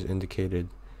 which is indicated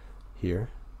here.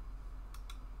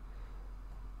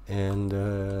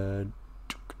 And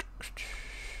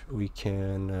we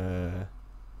can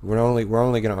we're only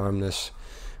going to arm this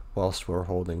whilst we're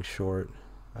holding short,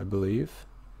 I believe.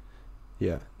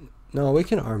 Yeah, no, we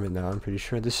can arm it now. I'm pretty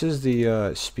sure this is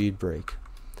the speed brake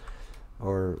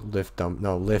or lift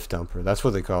dumper. That's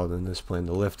what they call it in this plane,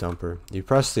 the lift dumper. You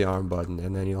press the arm button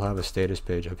and then you'll have a status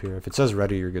page up here. If it says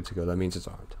ready, you're good to go. That means it's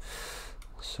armed.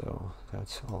 So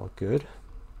that's all good.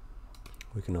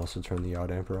 We can also turn the yaw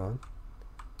damper on.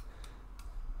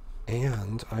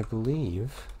 And I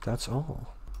believe that's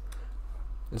all.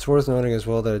 It's worth noting as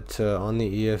well that on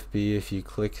the EFB, if you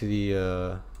click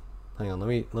the hang on,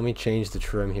 let me change the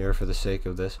trim here for the sake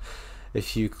of this.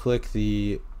 If you click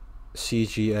the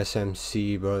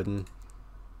CGSMC button,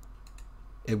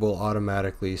 it will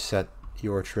automatically set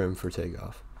your trim for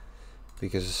takeoff,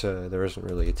 because there isn't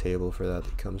really a table for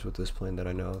that comes with this plane that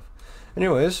I know of.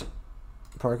 Anyways,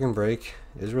 parking brake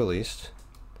is released.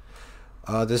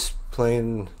 This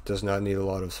plane does not need a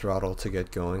lot of throttle to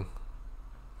get going.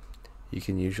 You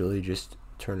can usually just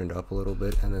turn it up a little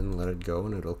bit and then let it go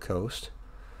and it'll coast.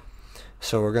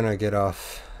 So we're gonna get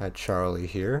off at Charlie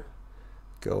here,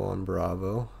 go on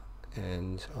Bravo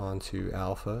and onto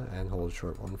Alpha and hold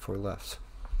short 1 for left.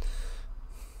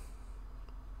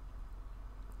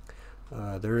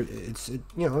 You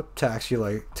know,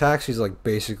 taxi's like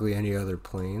basically any other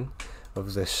plane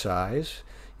of this size.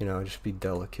 You know, just be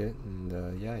delicate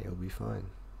and yeah, you'll be fine.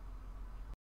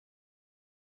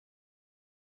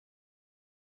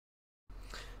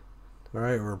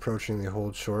 Alright, we're approaching the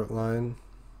hold short line,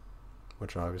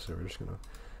 which obviously we're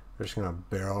just gonna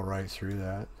barrel right through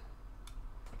that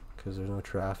because there's no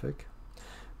traffic.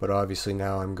 But obviously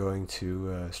now I'm going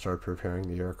to start preparing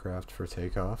the aircraft for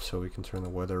takeoff, so we can turn the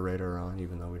weather radar on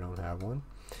even though we don't have one.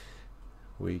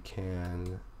 We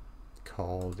can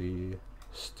call the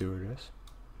stewardess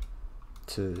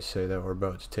to say that we're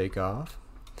about to take off.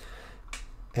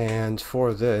 And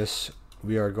for this,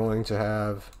 we are going to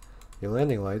have the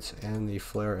landing lights and the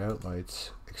flare out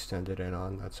lights extended and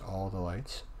on. That's all the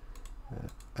lights,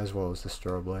 as well as the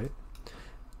strobe light.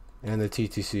 And the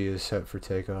TTC is set for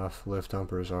takeoff. Lift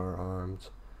dumpers are armed.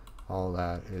 All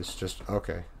that is just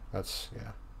okay. That's,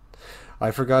 yeah.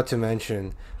 I forgot to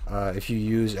mention, if you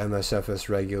use MSFS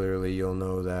regularly, you'll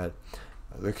know that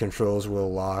the controls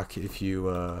will lock if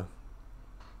you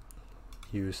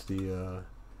use the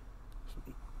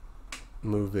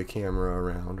move the camera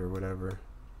around or whatever.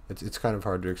 It's kind of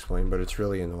hard to explain, but it's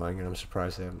really annoying, and I'm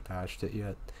surprised they haven't patched it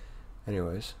yet.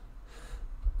 Anyways.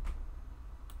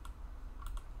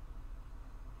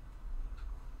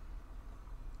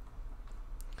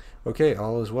 Okay,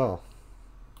 all is well.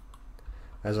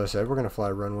 As I said, we're going to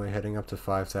fly runway heading up to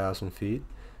 5,000 feet,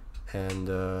 and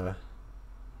then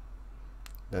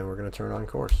we're going to turn on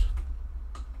course.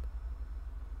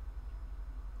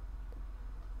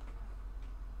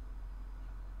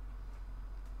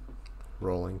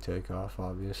 Rolling takeoff,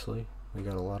 obviously. We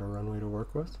got a lot of runway to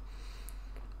work with.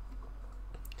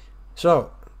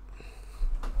 So,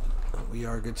 we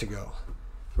are good to go.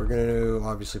 We're going to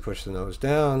obviously push the nose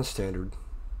down, standard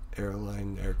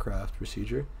airline aircraft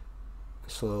procedure.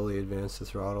 Slowly advance the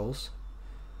throttles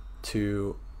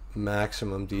to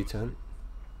maximum detent.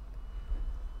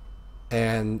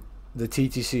 And the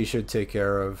TTC should take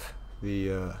care of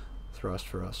the thrust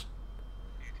for us.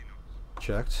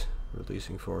 Checked.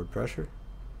 Releasing forward pressure.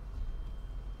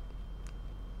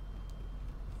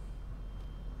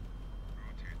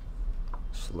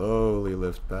 Slowly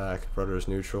lift back. Rudder is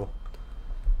neutral.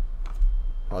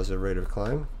 Positive rate of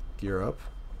climb. Gear up.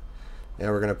 And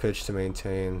we're going to pitch to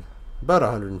maintain about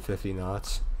 150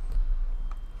 knots.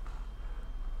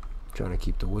 Trying to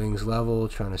keep the wings level.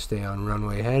 Trying to stay on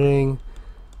runway heading,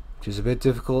 which is a bit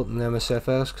difficult in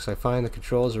MSFS because I find the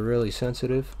controls are really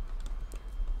sensitive.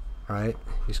 Alright,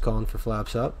 he's calling for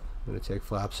flaps up. I'm going to take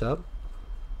flaps up.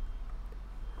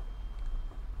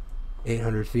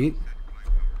 800 feet.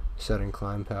 Setting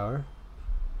climb power.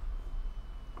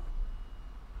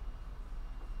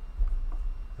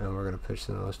 And we're going to pitch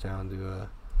the nose down to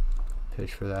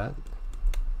pitch for that.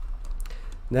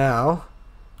 Now,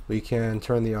 we can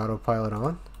turn the autopilot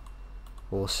on.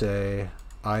 We'll say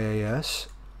IAS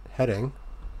heading.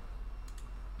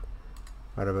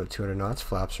 Right about 200 knots,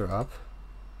 flaps are up.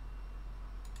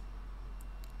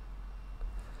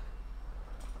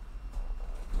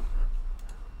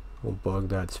 We'll bug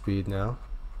that speed now.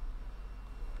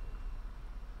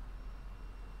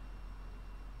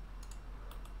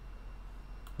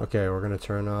 Okay, we're going to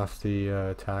turn off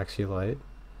the taxi light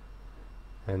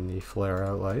and the flare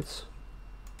out lights.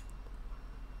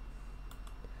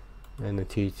 And the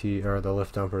TT or the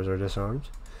lift dumpers are disarmed.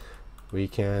 We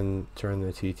can turn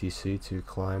the TTC to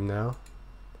climb now.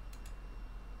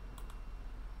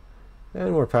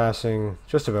 And we're passing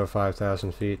just about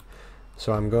 5,000 feet.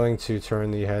 So I'm going to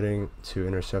turn the heading to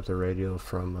intercept the radial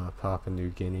from Papua New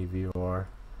Guinea VOR,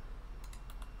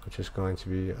 which is going to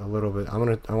be a little bit. I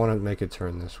want to make it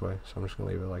turn this way, so I'm just going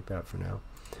to leave it like that for now.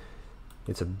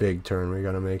 It's a big turn we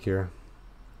got to make here.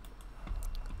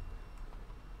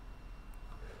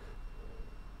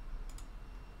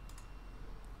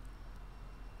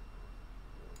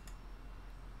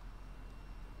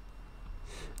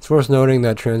 It's worth noting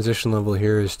that transition level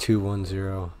here is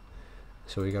 210.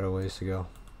 So we got a ways to go.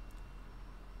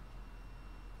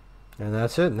 And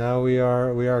that's it. Now we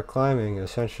are climbing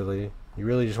essentially. You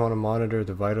really just want to monitor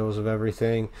the vitals of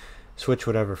everything, switch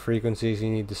whatever frequencies you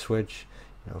need to switch,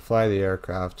 you know, fly the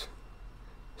aircraft.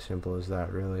 Simple as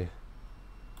that, really.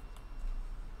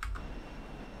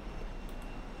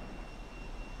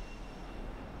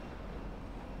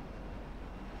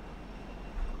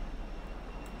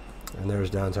 And there's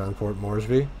downtown Port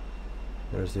Moresby.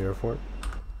 There's the airport.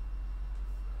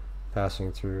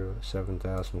 Passing through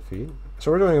 7,000 feet.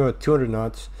 So we're doing about 200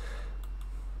 knots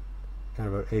and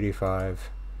about 85%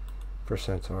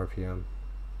 RPM.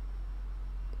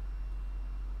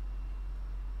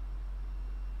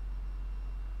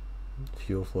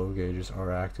 Fuel flow gauges are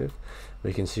active.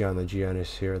 We can see on the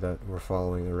GNS here that we're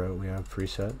following the route we have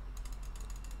preset.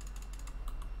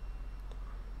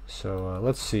 So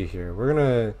let's see here.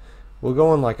 We'll go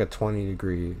on like a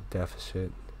 20-degree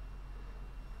deficit.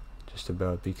 Just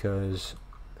about, because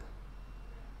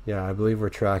yeah, I believe we're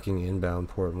tracking inbound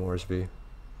Port Moresby.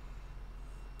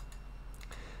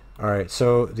 Alright,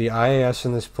 so the IAS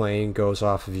in this plane goes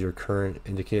off of your current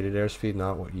indicated airspeed,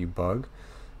 not what you bug.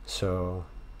 So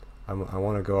I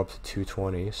want to go up to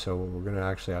 220, so what we're going to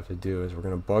actually have to do is we're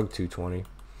going to bug 220,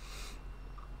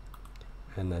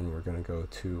 and then we're going to go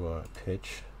to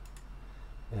pitch.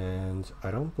 And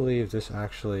I don't believe this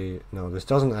actually, no, this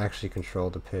doesn't actually control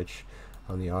the pitch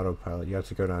on the autopilot. You have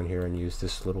to go down here and use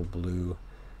this little blue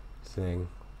thing.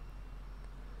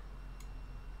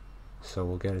 So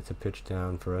we'll get it to pitch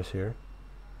down for us here.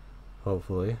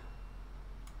 Hopefully.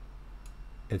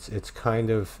 It's kind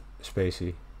of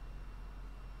spacey.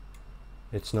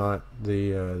 It's not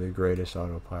the greatest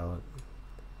autopilot.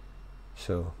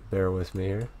 So bear with me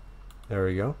here. There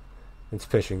we go. It's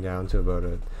pitching down to about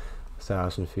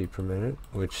 1,000 feet per minute,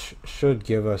 which should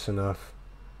give us enough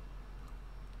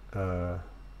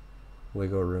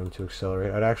wiggle room to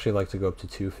accelerate. I'd actually like to go up to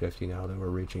 250 now that we're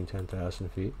reaching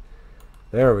 10,000 feet.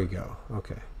 There we go.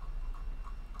 Okay.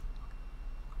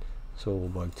 So we'll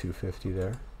bug 250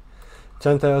 there.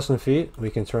 10,000 feet, we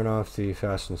can turn off the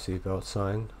fasten seatbelt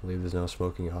sign. I believe there's no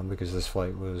smoking on because this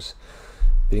flight was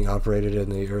being operated in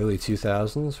the early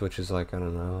 2000s, which is like, I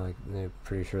don't know, like they're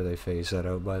pretty sure they phased that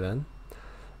out by then.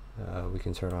 We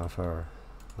can turn off our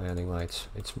landing lights.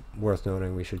 It's worth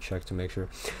noting we should check to make sure.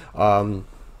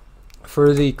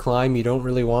 For the climb, you don't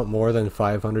really want more than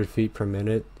 500 feet per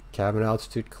minute cabin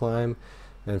altitude climb,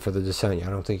 and for the descent,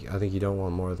 I think you don't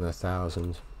want more than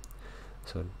 1,000.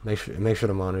 So make sure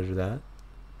to monitor that.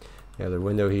 Yeah, the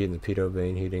window heat and the pitot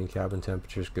vane heating, cabin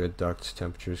temperature's good, ducts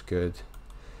temperature's good.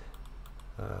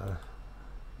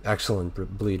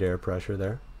 Excellent bleed air pressure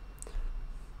there.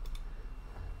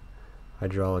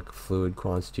 Hydraulic fluid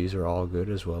quantities are all good,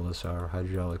 as well as our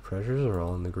hydraulic pressures are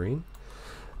all in the green.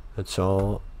 It's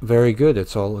all very good.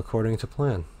 It's all according to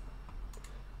plan.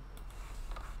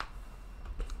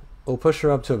 We'll push her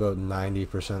up to about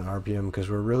 90% RPM because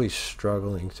we're really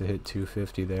struggling to hit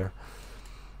 250 there.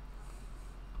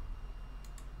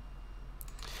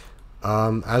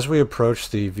 As we approach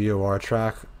the VOR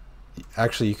track,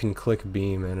 actually you can click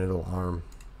beam and it'll arm.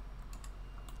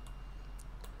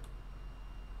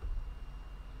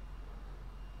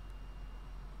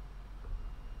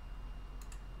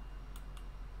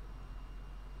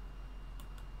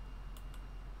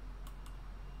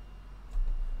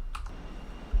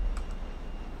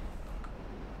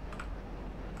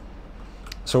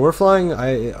 So we're flying,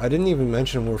 I didn't even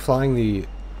mention, we're flying the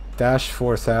Dash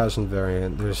 4000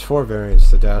 variant. There's 4 variants,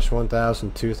 the Dash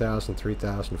 1000, 2000,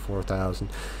 3000, 4000.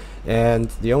 And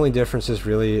the only differences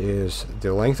really is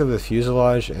the length of the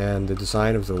fuselage and the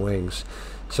design of the wings.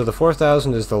 So the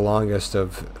 4000 is the longest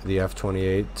of the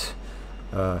F-28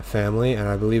 family, and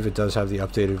I believe it does have the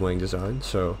updated wing design.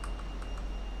 So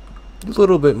a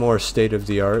little bit more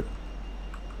state-of-the-art.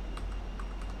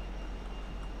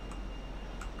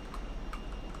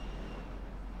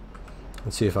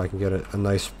 Let's see if I can get a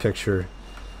nice picture.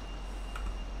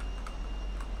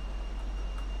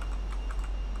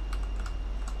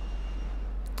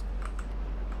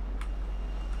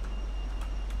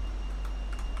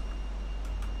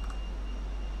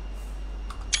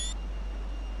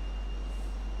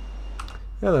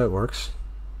 Yeah, that works.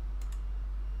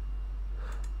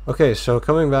 Okay, so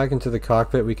coming back into the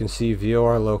cockpit, we can see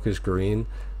VOR loc is green.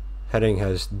 Heading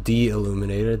has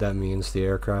de-illuminated. That means the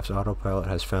aircraft's autopilot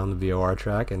has found the VOR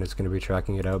track and it's going to be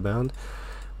tracking it outbound.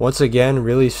 Once again,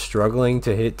 really struggling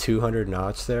to hit 200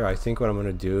 knots there. I think what I'm going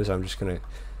to do is I'm just going to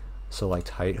select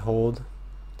height hold,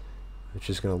 which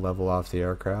is going to level off the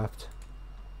aircraft,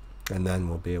 and then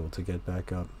we'll be able to get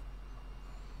back up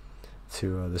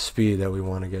to the speed that we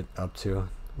want to get up to.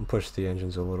 We'll push the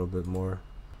engines a little bit more.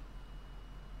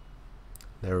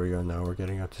 There we go. Now we're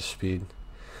getting up to speed.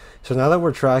 So now that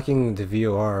we're tracking the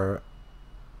VOR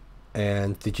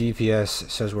and the GPS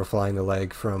says we're flying the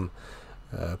leg from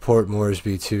Port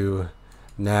Moresby to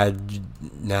Nadzab.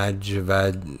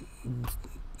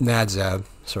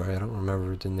 Sorry, I don't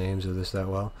remember the names of this that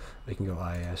well. We can go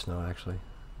IAS now, actually.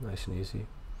 Nice and easy.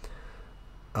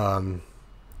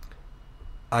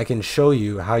 I can show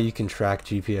you how you can track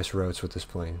GPS routes with this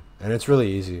plane. And it's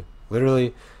really easy.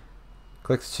 Literally,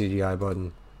 click the CDI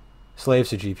button, slaves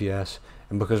to GPS,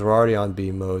 and because we're already on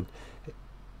beam mode,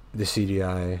 the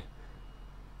CDI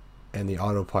and the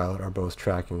autopilot are both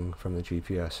tracking from the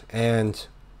GPS. And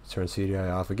turn CDI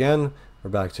off again, we're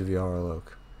back to VOR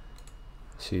loc.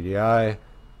 CDI,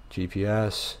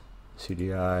 GPS,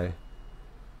 CDI,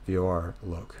 VOR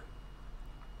loc.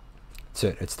 That's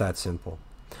it. It's that simple.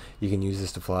 You can use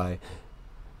this to fly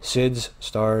SIDS,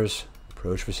 stars,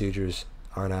 approach procedures,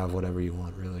 RNAV, whatever you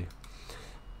want, really.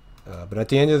 But at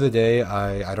the end of the day,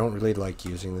 I don't really like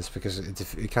using this because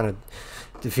it kind of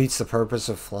defeats the purpose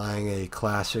of flying a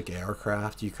classic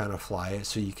aircraft. You kind of fly it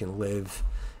so you can live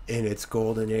in its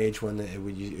golden age when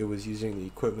it was using the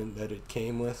equipment that it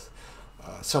came with.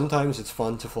 Sometimes it's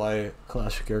fun to fly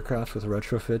classic aircraft with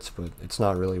retrofits, but it's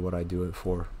not really what I do it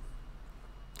for.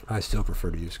 I still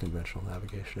prefer to use conventional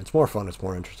navigation. It's more fun, it's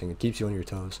more interesting, it keeps you on your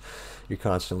toes. You're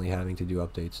constantly having to do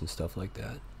updates and stuff like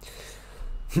that.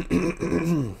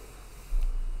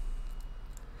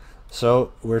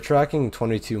 So we're tracking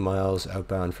 22 miles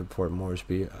outbound for Port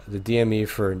Moresby. The DME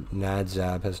for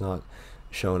Nadzab has not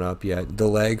shown up yet. The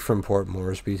leg from Port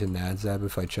Moresby to Nadzab,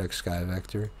 if I check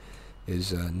SkyVector,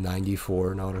 is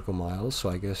 94 nautical miles. So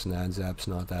I guess Nadzab's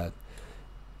not that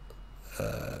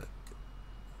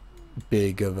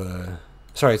big of a.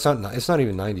 Sorry, it's not. It's not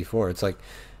even 94. It's like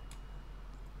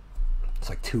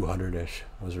 200-ish.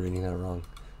 I was reading that wrong.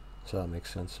 So that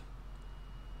makes sense.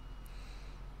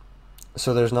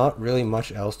 So there's not really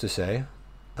much else to say.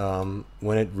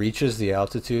 When it reaches the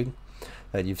altitude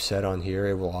that you've set on here,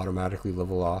 it will automatically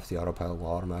level off. The autopilot will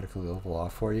automatically level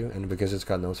off for you. And because it's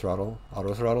got no throttle,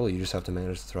 auto throttle, you just have to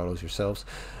manage the throttles yourselves.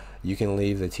 You can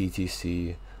leave the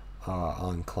TTC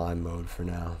on climb mode for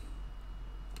now.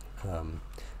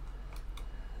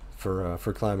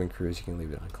 For climb and cruise, you can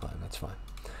leave it on climb. That's fine.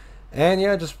 And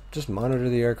yeah, just monitor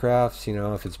the aircraft. You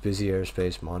know, if it's busy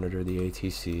airspace, monitor the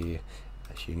ATC.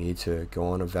 If you need to go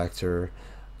on a vector,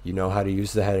 you know how to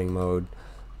use the heading mode.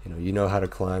 You know how to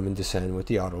climb and descend with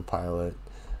the autopilot.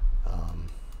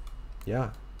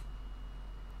 Yeah,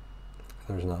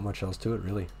 there's not much else to it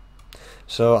really.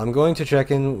 So I'm going to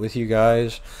check in with you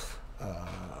guys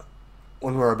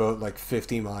when we're about like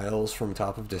 50 miles from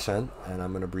top of descent, and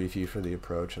I'm going to brief you for the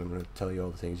approach, and I'm going to tell you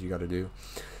all the things you got to do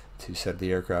to set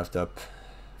the aircraft up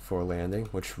for landing,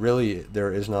 which really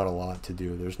there is not a lot to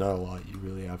do. There's not a lot you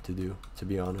really have to do, to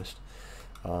be honest.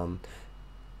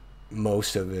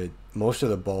 Most of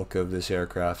the bulk of this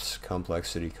aircraft's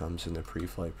complexity comes in the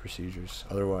pre-flight procedures.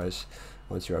 Otherwise,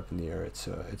 once you're up in the air,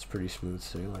 it's pretty smooth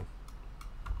sailing.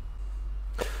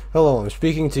 Hello, I'm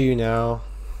speaking to you now.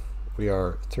 We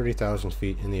are 30,000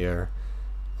 feet in the air,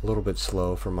 a little bit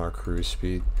slow from our cruise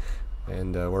speed,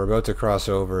 and we're about to cross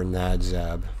over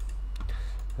Nadzab.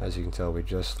 As you can tell, we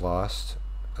just lost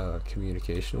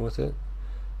communication with it,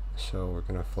 so we're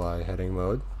going to fly heading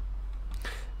mode,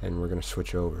 and we're going to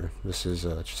switch over. This is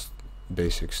just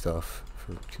basic stuff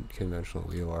for conventional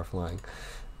VOR flying.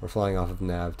 We're flying off of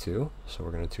Nav 2, so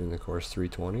we're going to tune the course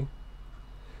 320.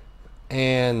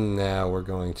 And now we're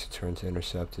going to turn to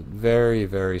intercepted. Very,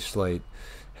 very slight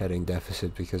heading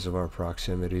deficit because of our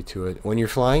proximity to it. When you're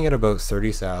flying at about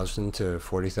 30,000 to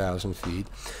 40,000 feet,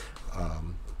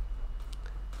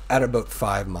 at about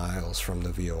 5 miles from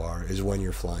the VOR is when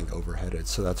you're flying overheaded,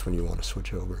 so that's when you want to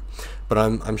switch over. But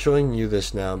I'm showing you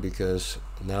this now because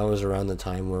now is around the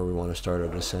time where we want to start our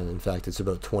descent. In fact, it's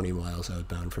about 20 miles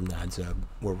outbound from Nadzab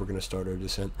where we're going to start our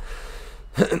descent.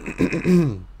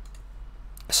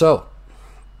 So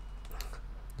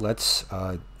let's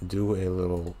do a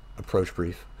little approach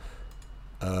brief.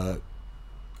 Madang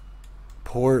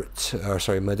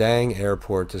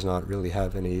Airport does not really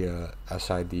have any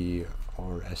SID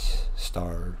or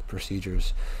S-star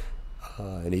procedures,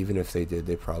 and even if they did,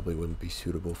 they probably wouldn't be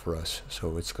suitable for us.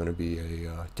 So it's going to be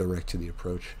a direct to the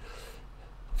approach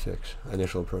fix,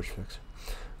 initial approach fix.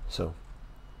 So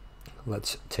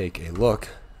let's take a look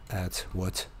at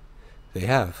what they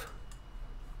have.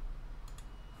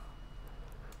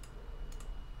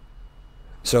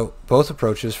 So both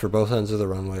approaches for both ends of the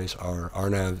runways are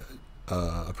RNAV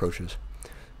approaches.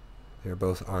 They're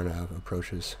both RNAV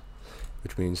approaches,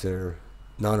 which means they're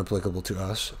non-applicable to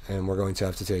us, and we're going to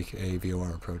have to take a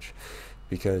VOR approach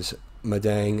because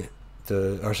Madang,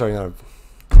 we're going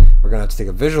to have to take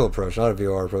a visual approach, not a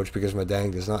VOR approach, because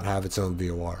Madang does not have its own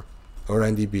VOR or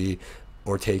NDB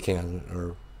or TACAN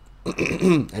or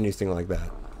anything like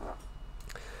that.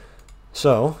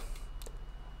 So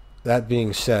that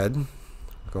being said,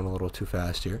 going a little too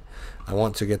fast here. I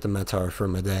want to get the METAR for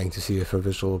Madang to see if a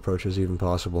visual approach is even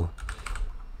possible.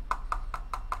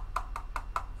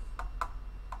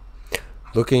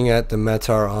 Looking at the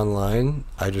METAR online,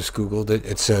 I just googled it.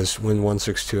 It says wind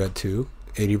 162 at 2,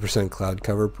 80% cloud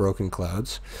cover, broken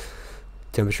clouds.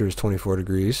 Temperature is 24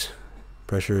 degrees.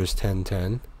 Pressure is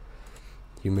 1010.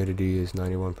 Humidity is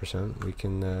 91%. We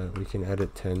can edit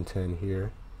 1010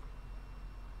 here,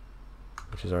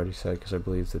 which is already set because I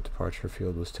believe the departure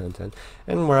field was 1010,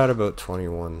 and we're at about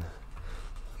 21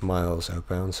 miles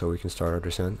outbound, so we can start our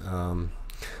descent.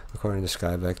 According to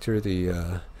SkyVector,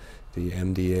 the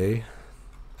MDA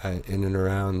in and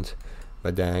around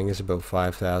Madang is about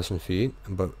 5,000 feet,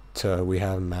 but we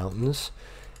have mountains,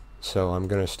 so I'm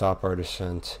going to stop our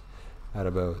descent at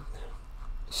about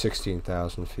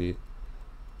 16,000 feet.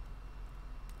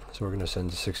 So we're going to ascend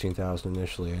to 16,000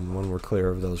 initially, and when we're clear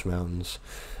of those mountains,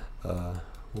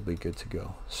 we'll be good to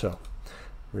go. So,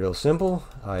 real simple,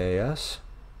 IAS,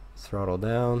 throttle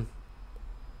down,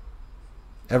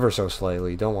 ever so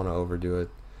slightly, don't want to overdo it,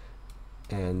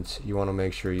 and you want to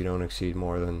make sure you don't exceed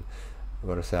more than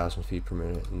about 1,000 feet per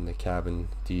minute in the cabin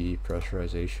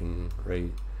depressurization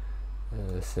rate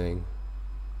thing.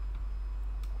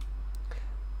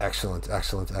 Excellent,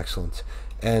 excellent, excellent.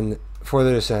 And for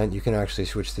the descent, you can actually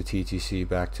switch the TTC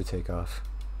back to takeoff.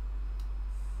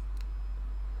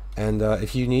 And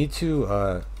if you need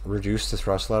to reduce the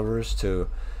thrust levers to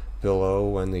below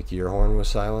when the gear horn was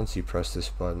silenced, you press this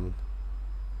button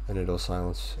and it'll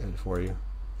silence it for you.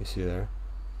 You see there?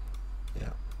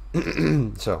 Yeah.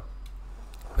 So,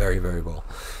 very, very well.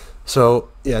 So,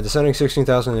 yeah, descending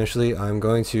 16,000 initially, I'm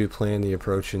going to plan the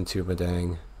approach into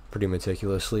Madang pretty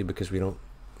meticulously because we don't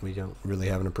really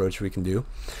have an approach we can do.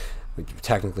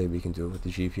 Technically, we can do it with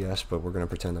the GPS, but we're going to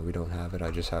pretend that we don't have it. I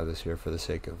just have this here for the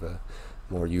sake of a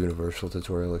more universal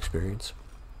tutorial experience.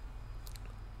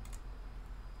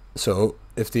 So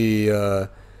if the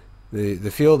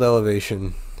field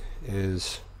elevation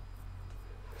is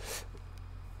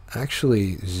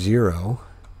actually 0,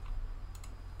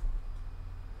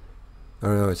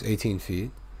 oh no, it's 18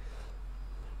 feet,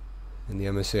 and the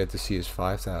MSA at the sea is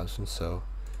 5,000, so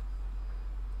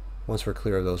once we're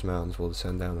clear of those mountains, we'll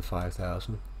descend down to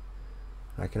 5,000.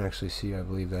 I can actually see, I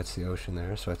believe that's the ocean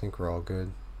there, so I think we're all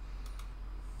good.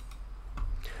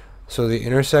 So the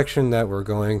intersection that we're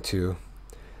going to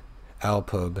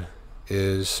Alpub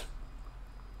is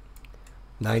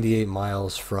 98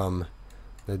 miles from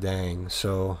the Dang,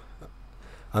 so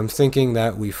I'm thinking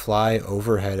that we fly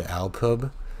overhead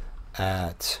Alpub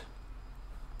at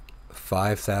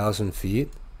 5,000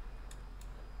 feet,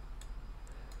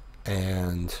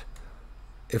 and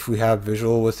if we have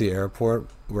visual with the airport,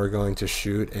 we're going to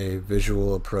shoot a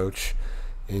visual approach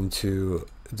into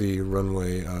the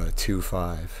runway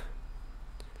 25,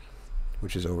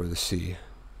 which is over the sea,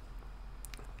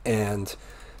 and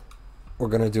we're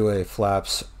going to do a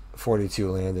flaps 42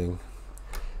 landing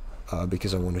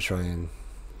because I want to try and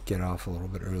get off a little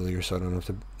bit earlier so I don't have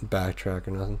to backtrack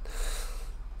or nothing.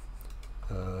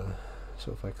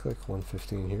 So if I click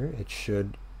 115 here, it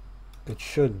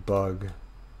should bug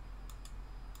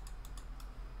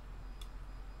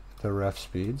the ref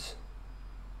speeds.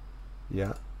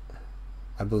 Yeah,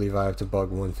 I believe I have to bug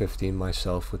 115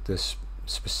 myself with this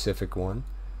specific one.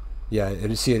 Yeah,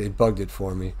 it bugged it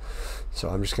for me, so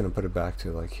I'm just gonna put it back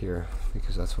to like here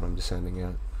because that's what I'm descending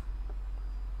at.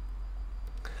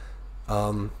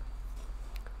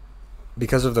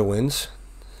 Because of the winds,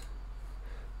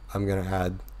 I'm gonna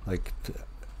add like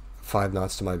 5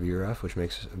 knots to my VREF, which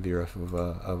makes a VREF of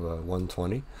a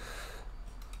 120.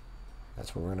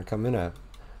 That's what we're gonna come in at.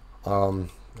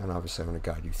 And obviously I'm going to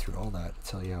guide you through all that,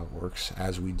 tell you how it works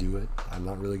as we do it. I'm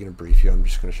not really going to brief you, I'm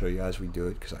just going to show you as we do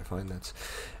it because I find that's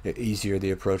easier.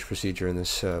 The approach procedure in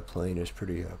this plane is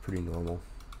pretty normal.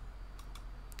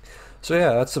 So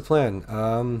yeah, that's the plan.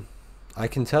 I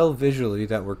can tell visually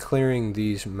that we're clearing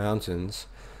these mountains,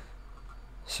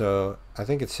 so I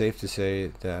think it's safe to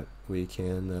say that we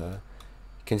can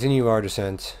continue our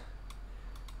descent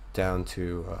down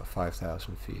to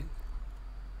 5,000 feet.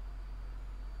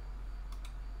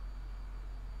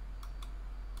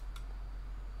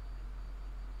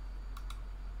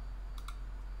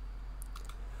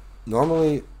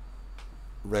 Normally,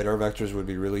 radar vectors would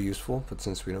be really useful, but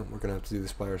since we don't, we're going to have to do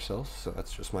this by ourselves, so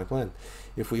that's just my plan.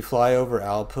 If we fly over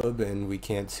Alpub and we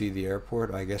can't see the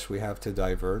airport, I guess we have to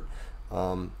divert.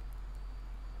 I'm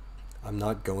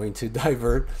not going to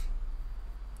divert.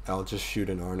 I'll just shoot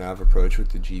an RNAV approach with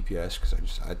the GPS because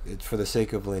it's for the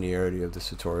sake of linearity of this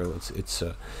tutorial. It's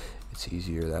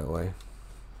easier that way.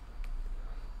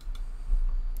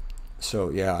 So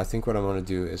yeah, I think what I'm going to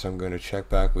do is I'm going to check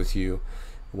back with you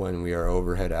when we are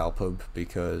overhead Alpub,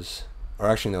 because, or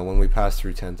actually no, when we pass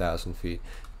through 10,000 feet,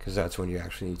 because that's when you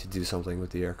actually need to do something with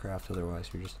the aircraft.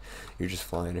 Otherwise, you're just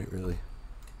flying it really.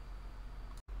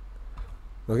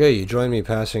 Okay, you join me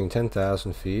passing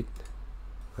 10,000 feet,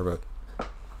 or about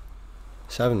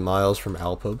 7 miles from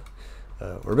Alpub.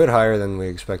 We're a bit higher than we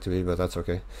expect to be, but that's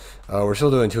okay. We're still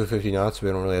doing 250 knots, so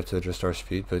we don't really have to adjust our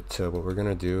speed, but what we're going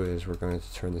to do is we're going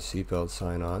to turn the seatbelt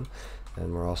sign on,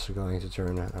 and we're also going to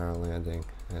turn our landing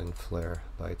and flare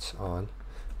lights on.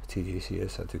 TDC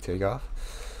is set to take off.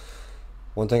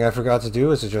 One thing I forgot to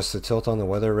do is adjust the tilt on the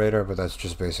weather radar, but that's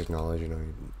just basic knowledge. You know,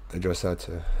 you adjust that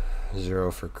to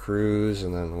 0 for cruise,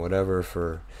 and then whatever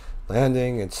for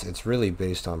landing. It's really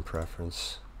based on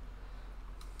preference.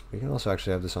 We can also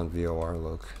actually have this on VOR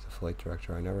loc, the flight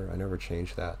director. I never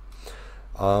changed that.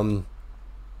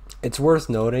 It's worth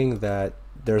noting that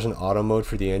there's an auto mode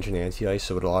for the engine anti-ice,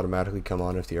 so it'll automatically come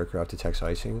on if the aircraft detects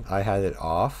icing. I had it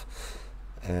off,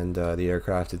 and the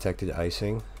aircraft detected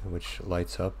icing, which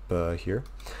lights up here,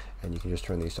 and you can just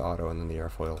turn these to auto and then the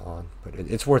airfoil on. But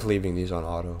it's worth leaving these on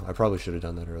auto. I probably should have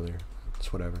done that earlier.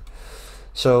 It's whatever.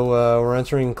 So we're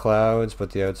entering clouds,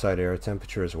 but the outside air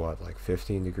temperature is what, like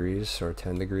 15 degrees or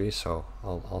 10 degrees, so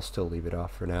I'll still leave it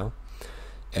off for now.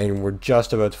 And we're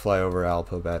just about to fly over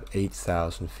Alpub at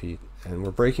 8,000 feet, and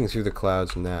we're breaking through the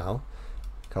clouds now,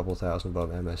 a couple thousand above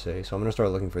MSA. So I'm going to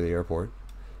start looking for the airport,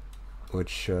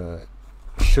 which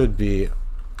should be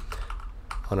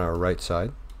on our right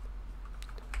side.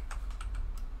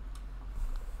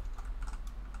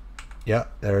 Yeah,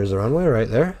 there's the runway right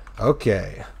there.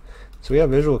 Okay, so we have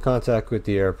visual contact with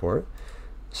the airport,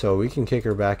 so we can kick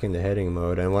her back into heading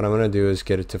mode. And what I'm going to do is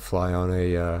get it to fly on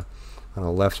a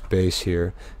left base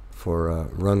here for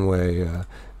runway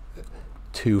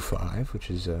 25, which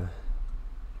is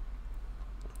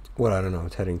what, I don't know,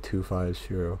 it's heading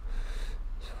 250.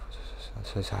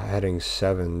 So it's heading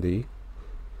 70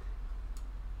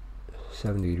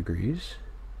 degrees.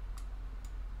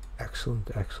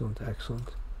 Excellent, excellent, excellent.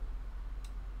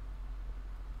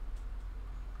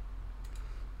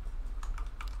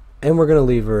 And we're going to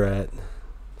leave her at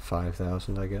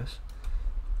 5,000, I guess.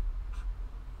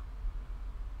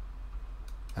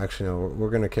 Actually, no,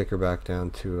 we're going to kick her back down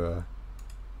to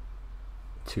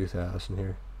 2,000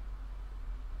 here.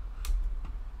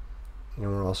 And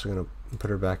we're also going to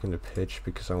put her back into pitch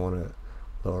because I want to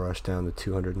lower us down to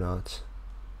 200 knots.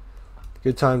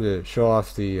 Good time to show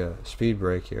off the speed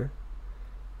brake here.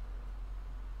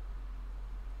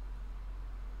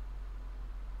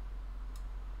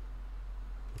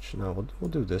 No, we'll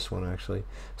do this one actually.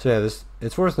 So yeah,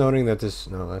 it's worth noting that this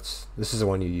is the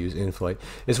one you use in flight.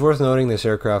 It's worth noting this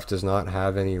aircraft does not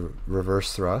have any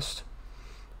reverse thrust.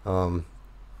 You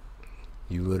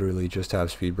literally just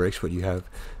have speed brakes, but you have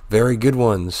very good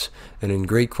ones and in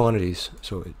great quantities.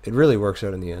 So it really works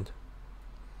out in the end.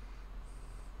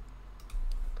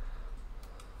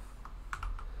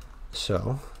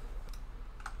 So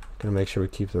gonna make sure we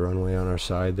keep the runway on our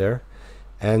side there.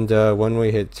 And when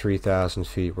we hit 3,000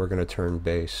 feet, we're going to turn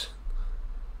base.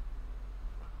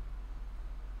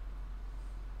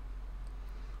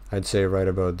 I'd say right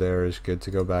about there is good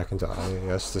to go back into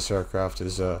IAS. This aircraft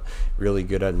is really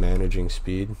good at managing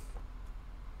speed.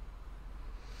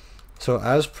 So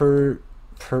as per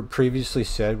previously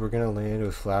said, we're going to land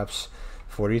with flaps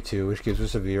 42, which gives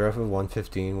us a VREF of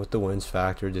 115. With the winds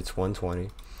factored, it's 120.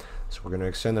 So we're going to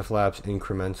extend the flaps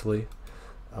incrementally.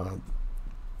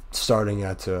 Starting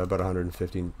at about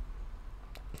 150.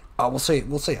 We'll say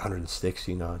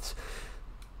 160 knots,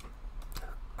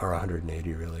 or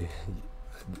 180 really.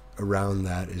 Around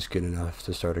that is good enough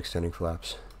to start extending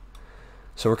flaps.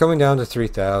 So we're coming down to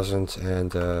 3,000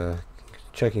 and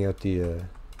checking out the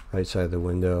right side of the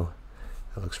window.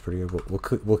 That looks pretty good.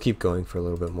 We'll keep going for a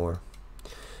little bit more.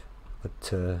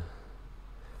 But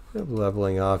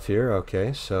leveling off here.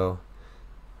 Okay, so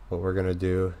what we're gonna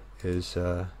do is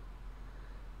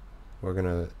we're going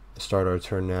to start our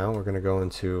turn now. We're going to go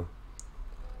into,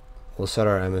 we'll set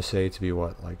our MSA to be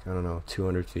what, like, I don't know,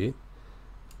 200 feet.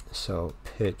 So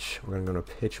pitch, we're going to go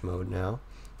to pitch mode now,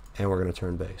 and we're going to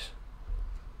turn base.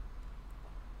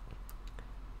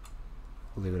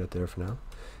 We'll leave it at there for now.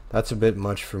 That's a bit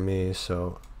much for me,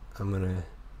 so I'm going to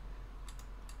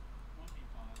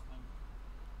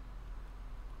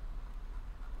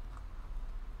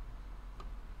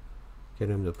get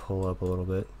him to pull up a little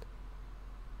bit.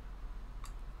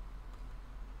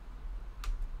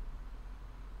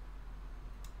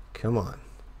 Come on.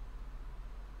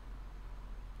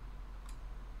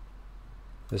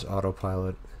 This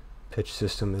autopilot pitch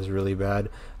system is really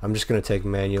bad. I'm just going to take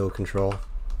manual control.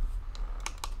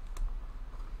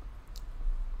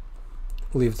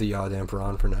 Leave the yaw damper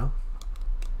on for now.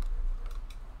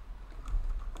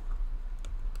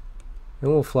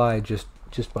 And we'll fly just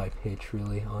by pitch,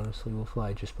 really, honestly. We'll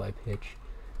fly just by pitch.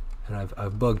 And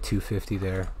I've bugged 250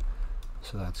 there,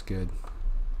 so that's good.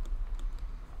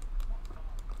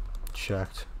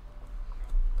 Checked.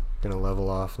 Gonna level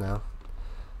off now.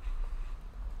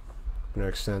 Gonna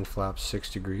extend flaps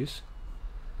 6 degrees.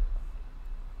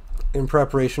 In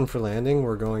preparation for landing,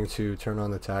 we're going to turn on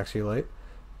the taxi light,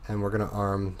 and we're gonna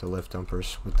arm the lift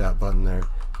dumpers with that button there.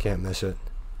 Can't miss it.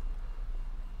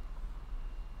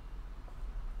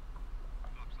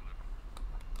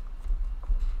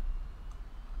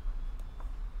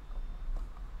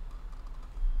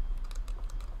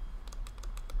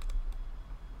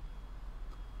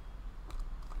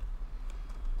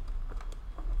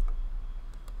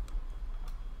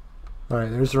 Alright,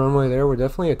 there's the runway there. We're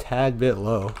definitely a tad bit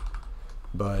low,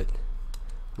 but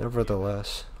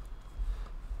nevertheless,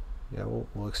 yeah,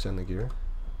 we'll extend the gear.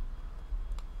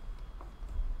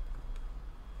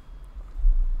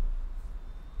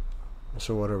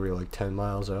 So what are we, like 10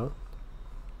 miles out?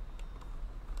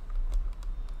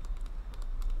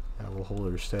 Yeah, we'll hold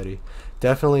her steady.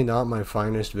 Definitely not my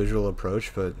finest visual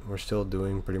approach, but we're still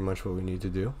doing pretty much what we need to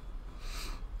do.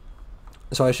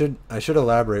 So I should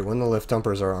elaborate. When the lift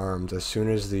dumpers are armed, as soon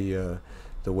as the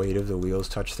weight of the wheels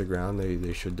touch the ground,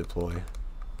 they should deploy.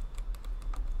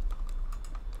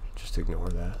 Just ignore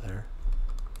that there.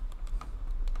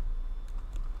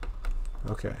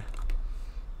 Okay.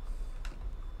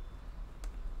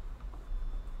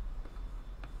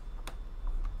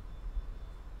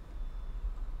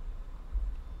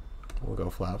 We'll go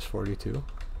flaps 42.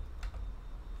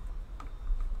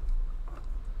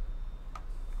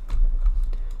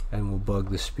 And we'll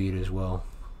bug the speed as well,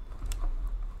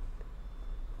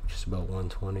 which is about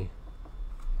 120.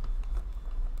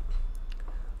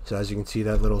 So as you can see,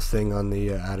 that little thing on the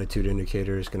attitude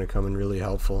indicator is going to come in really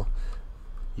helpful.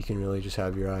 You can really just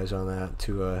have your eyes on that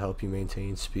to help you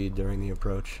maintain speed during the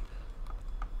approach.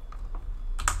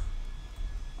 I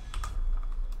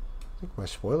think my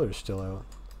spoiler is still out.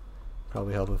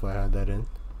 Probably help if I had that in.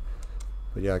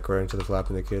 But yeah, according to the flap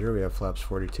indicator, we have flaps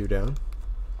 42 down.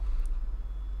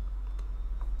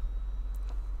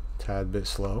 Tad bit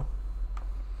slow.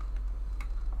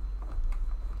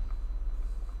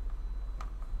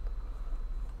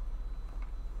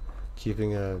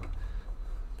 Keeping a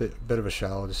Bit of a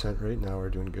shallow descent rate. Now we're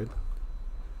doing good.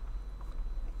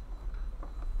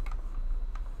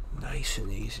 Nice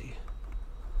and easy.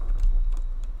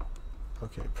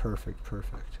 Okay, perfect,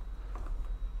 perfect.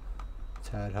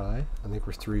 Tad high. I think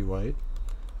we're 3 white.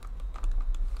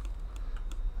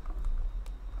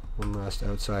 One last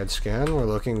outside scan. We're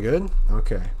looking good.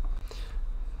 Okay.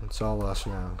 It's all us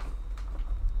now.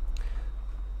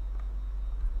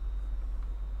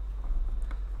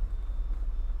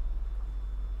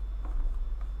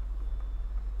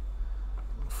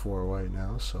 Four white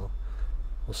now, so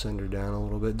we'll send her down a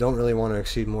little bit. Don't really want to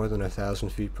exceed more than 1,000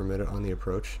 feet per minute on the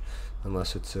approach,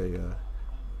 unless it's a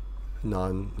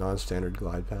non-standard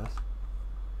glide path.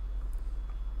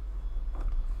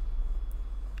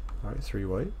 All right, 3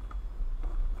 white.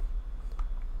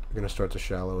 We're gonna start to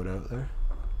shallow it out there.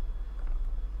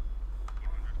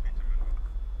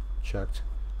 Checked.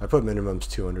 I put minimums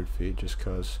 200 feet just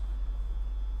cause.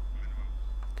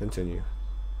 Continue.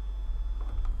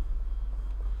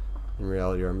 In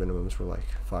reality, our minimums were like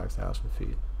 5,000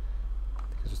 feet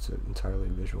because it's entirely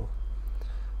visual.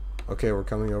 Okay, we're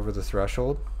coming over the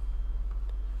threshold.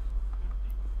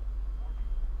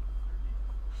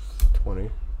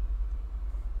 20.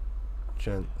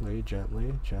 Gently,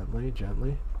 gently, gently,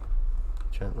 gently,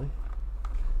 gently.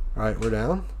 Alright, we're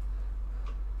down.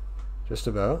 Just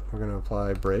about. We're going to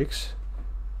apply brakes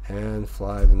and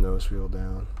fly the nose wheel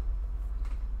down.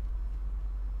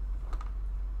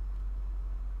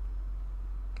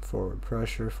 Forward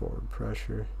pressure, forward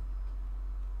pressure.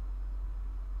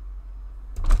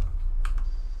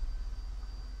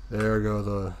 There go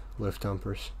the lift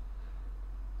dumpers.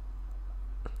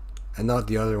 And not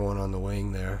the other one on the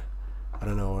wing there. I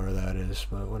don't know where that is,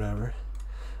 but whatever.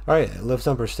 Alright, lift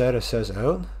dumper status says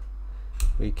out.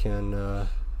 We can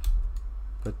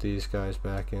put these guys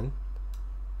back in.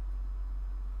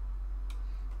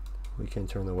 We can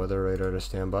turn the weather radar to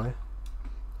standby.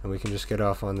 And we can just get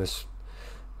off on this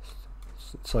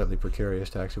slightly precarious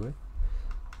taxiway.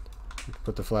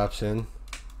 Put the flaps in.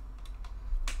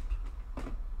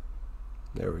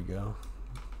 There we go.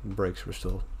 Brakes were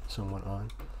still somewhat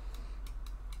on.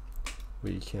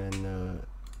 We can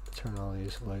turn all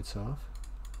these lights off.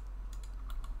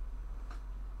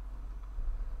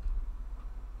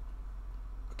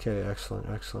 Okay, excellent,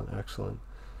 excellent, excellent.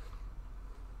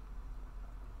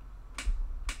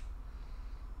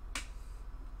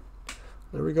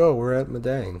 There we go, we're at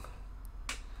Madang.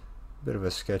 Bit of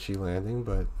a sketchy landing,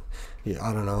 but yeah,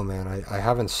 I don't know, man. I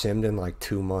haven't simmed in like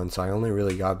 2 months. I only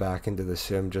really got back into the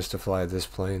sim just to fly this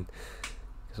plane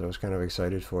because I was kind of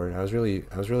excited for it. I was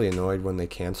really annoyed when they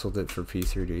canceled it for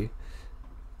P3D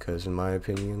because, in my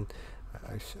opinion,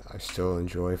 I still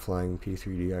enjoy flying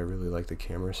P3D. I really like the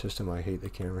camera system. I hate the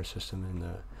camera system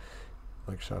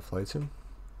in Microsoft Flight Sim.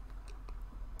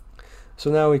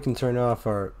 So now we can turn off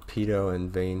our pitot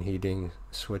and vane heating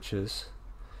switches.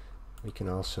 We can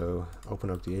also open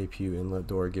up the APU inlet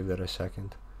door, give that a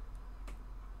second.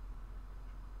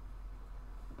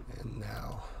 And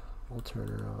now we'll turn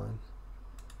her on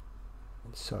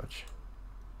and such.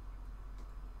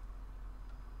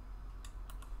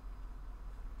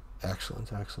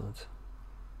 Excellent, excellent.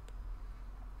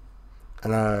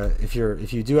 And if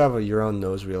you do have your own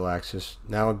nose wheel axis,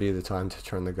 now would be the time to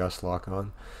turn the gust lock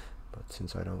on. But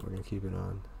since I don't, we're going to keep it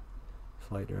on.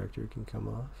 Flight director can come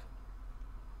off.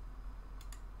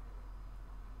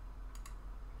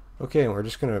 Okay, and we're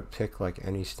just going to pick like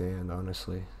any stand,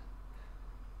 honestly.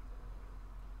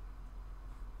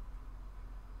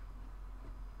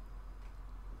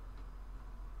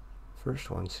 First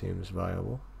one seems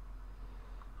viable,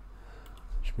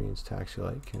 which means taxi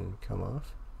light can come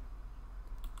off.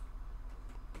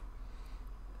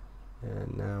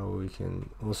 And now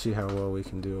we'll see how well we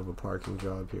can do of a parking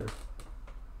job here.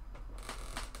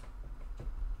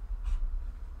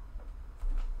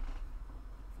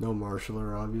 No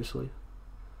marshaller, obviously.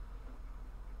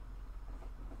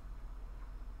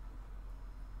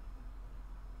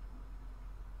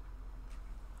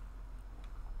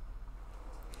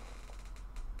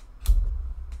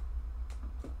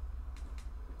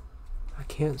 I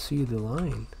can't see the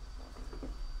line.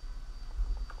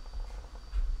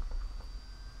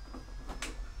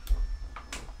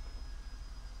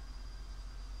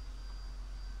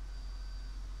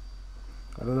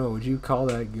 I don't know, would you call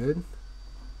that good?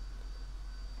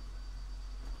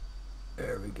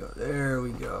 There we go, there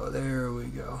we go, there we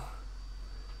go.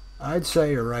 I'd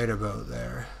say you're right about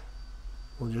there.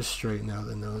 We'll just straighten out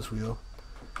the nose wheel.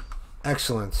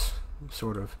 Excellent,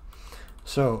 sort of.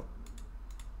 So,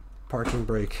 parking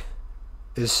brake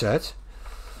is set.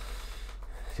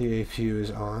 The APU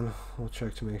is on. We'll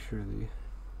check to make sure the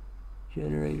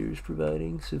Generators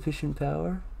providing sufficient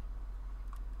power.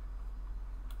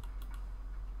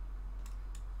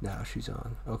 Now she's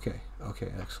on. Okay,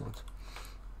 okay, excellent.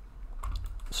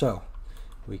 So,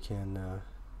 we can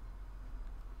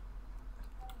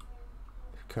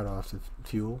cut off the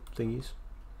fuel thingies.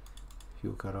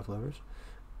 Fuel cutoff levers.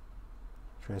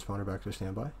 Transponder back to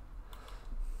standby.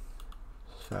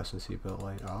 Fasten seatbelt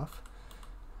light off.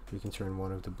 We can turn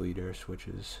one of the bleed air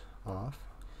switches off.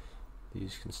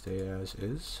 These can stay as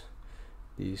is.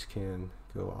 These can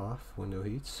go off. Window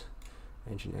heats.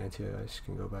 Engine anti-ice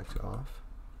can go back to off.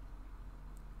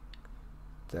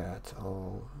 That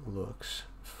all looks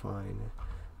fine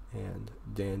and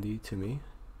dandy to me.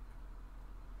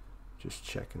 Just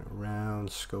checking around,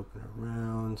 scoping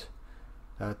around.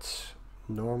 That's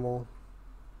normal.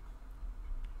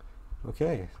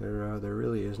 Okay, there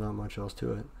really is not much else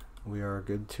to it. We are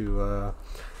good to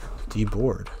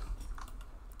deboard.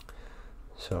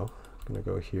 So I'm gonna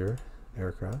go here,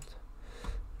 aircraft,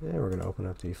 and we're gonna open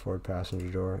up the forward passenger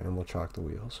door, and we'll chalk the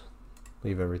wheels.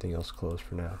 Leave everything else closed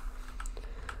for now.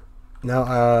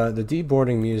 Now the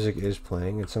deboarding music is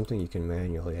playing. It's something you can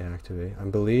manually activate. I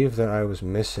believe that I was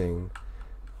missing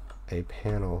a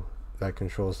panel that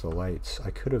controls the lights. I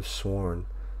could have sworn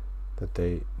that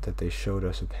they showed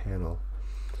us a panel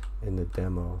in the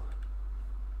demo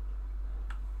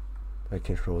that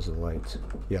controls the lights.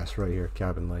 Yes, right here,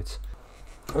 cabin lights.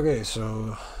 Okay,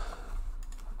 so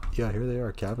yeah, here they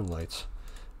are, cabin lights,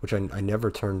 which I never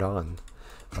turned on.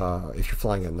 If you're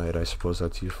flying at night, I suppose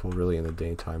that's useful. Really, in the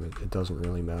daytime, it doesn't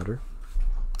really matter.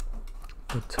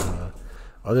 But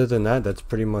other than that, that's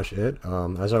pretty much it.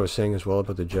 As I was saying as well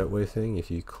about the jetway thing,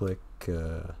 if you click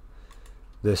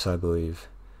this, I believe,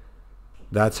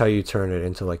 that's how you turn it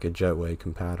into like a jetway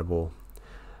compatible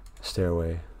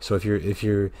stairway. So if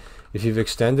you've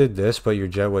extended this but your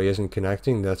jetway isn't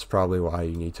connecting, that's probably why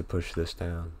you need to push this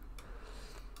down.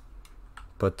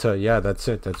 But yeah, that's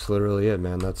it. That's literally it,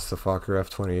 man. That's the Fokker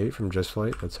F-28 from Just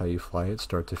Flight. That's how you fly it,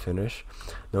 start to finish.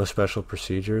 No special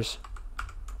procedures.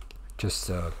 Just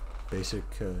basic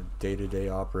day-to-day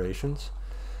operations.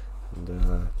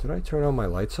 And did I turn all my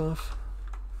lights off?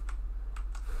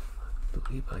 I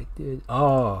believe I did.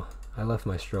 Oh, I left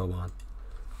my strobe on.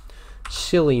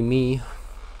 Silly me.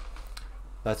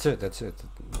 That's it. That's it.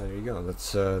 There you go.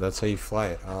 That's how you fly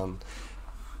it.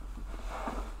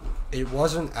 It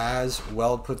wasn't as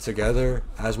well put together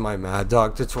as my Mad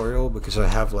Dog tutorial because I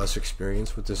have less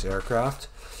experience with this aircraft,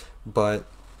 but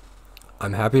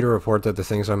I'm happy to report that the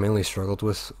things I mainly struggled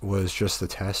with was just the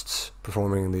tests,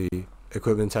 performing the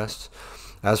equipment tests.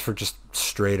 As for just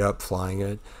straight up flying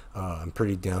it, I'm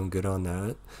pretty damn good on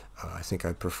that. I think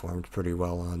I performed pretty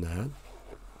well on that.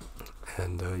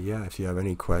 And yeah, if you have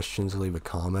any questions, leave a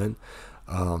comment.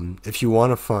 If you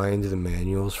want to find the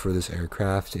manuals for this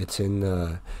aircraft, it's in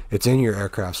your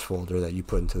aircrafts folder that you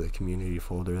put into the community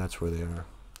folder. That's where they are.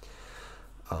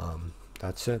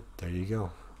 That's it. There you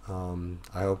go.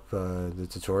 I hope the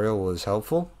tutorial was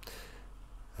helpful.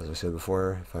 As I said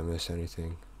before, if I missed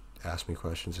anything, ask me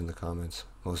questions in the comments.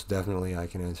 Most definitely I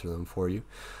can answer them for you.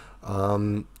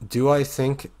 Do I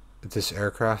think this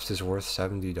aircraft is worth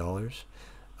 $70?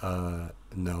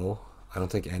 No, I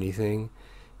don't think anything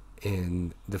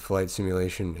in the flight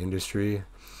simulation industry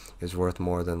is worth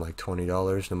more than like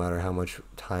 $20, no matter how much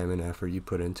time and effort you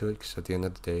put into it, because at the end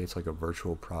of the day it's like a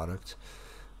virtual product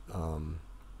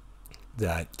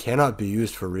that cannot be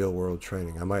used for real world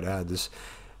training. I might add,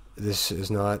 this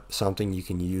is not something you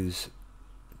can use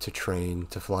to train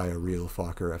to fly a real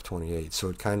Fokker F-28, so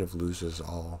it kind of loses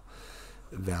all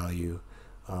value.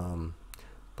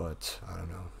 But I don't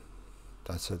know,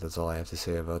 that's it. That's all I have to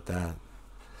say about that.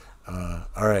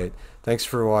 Alright, thanks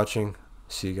for watching.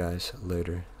 See you guys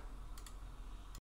later.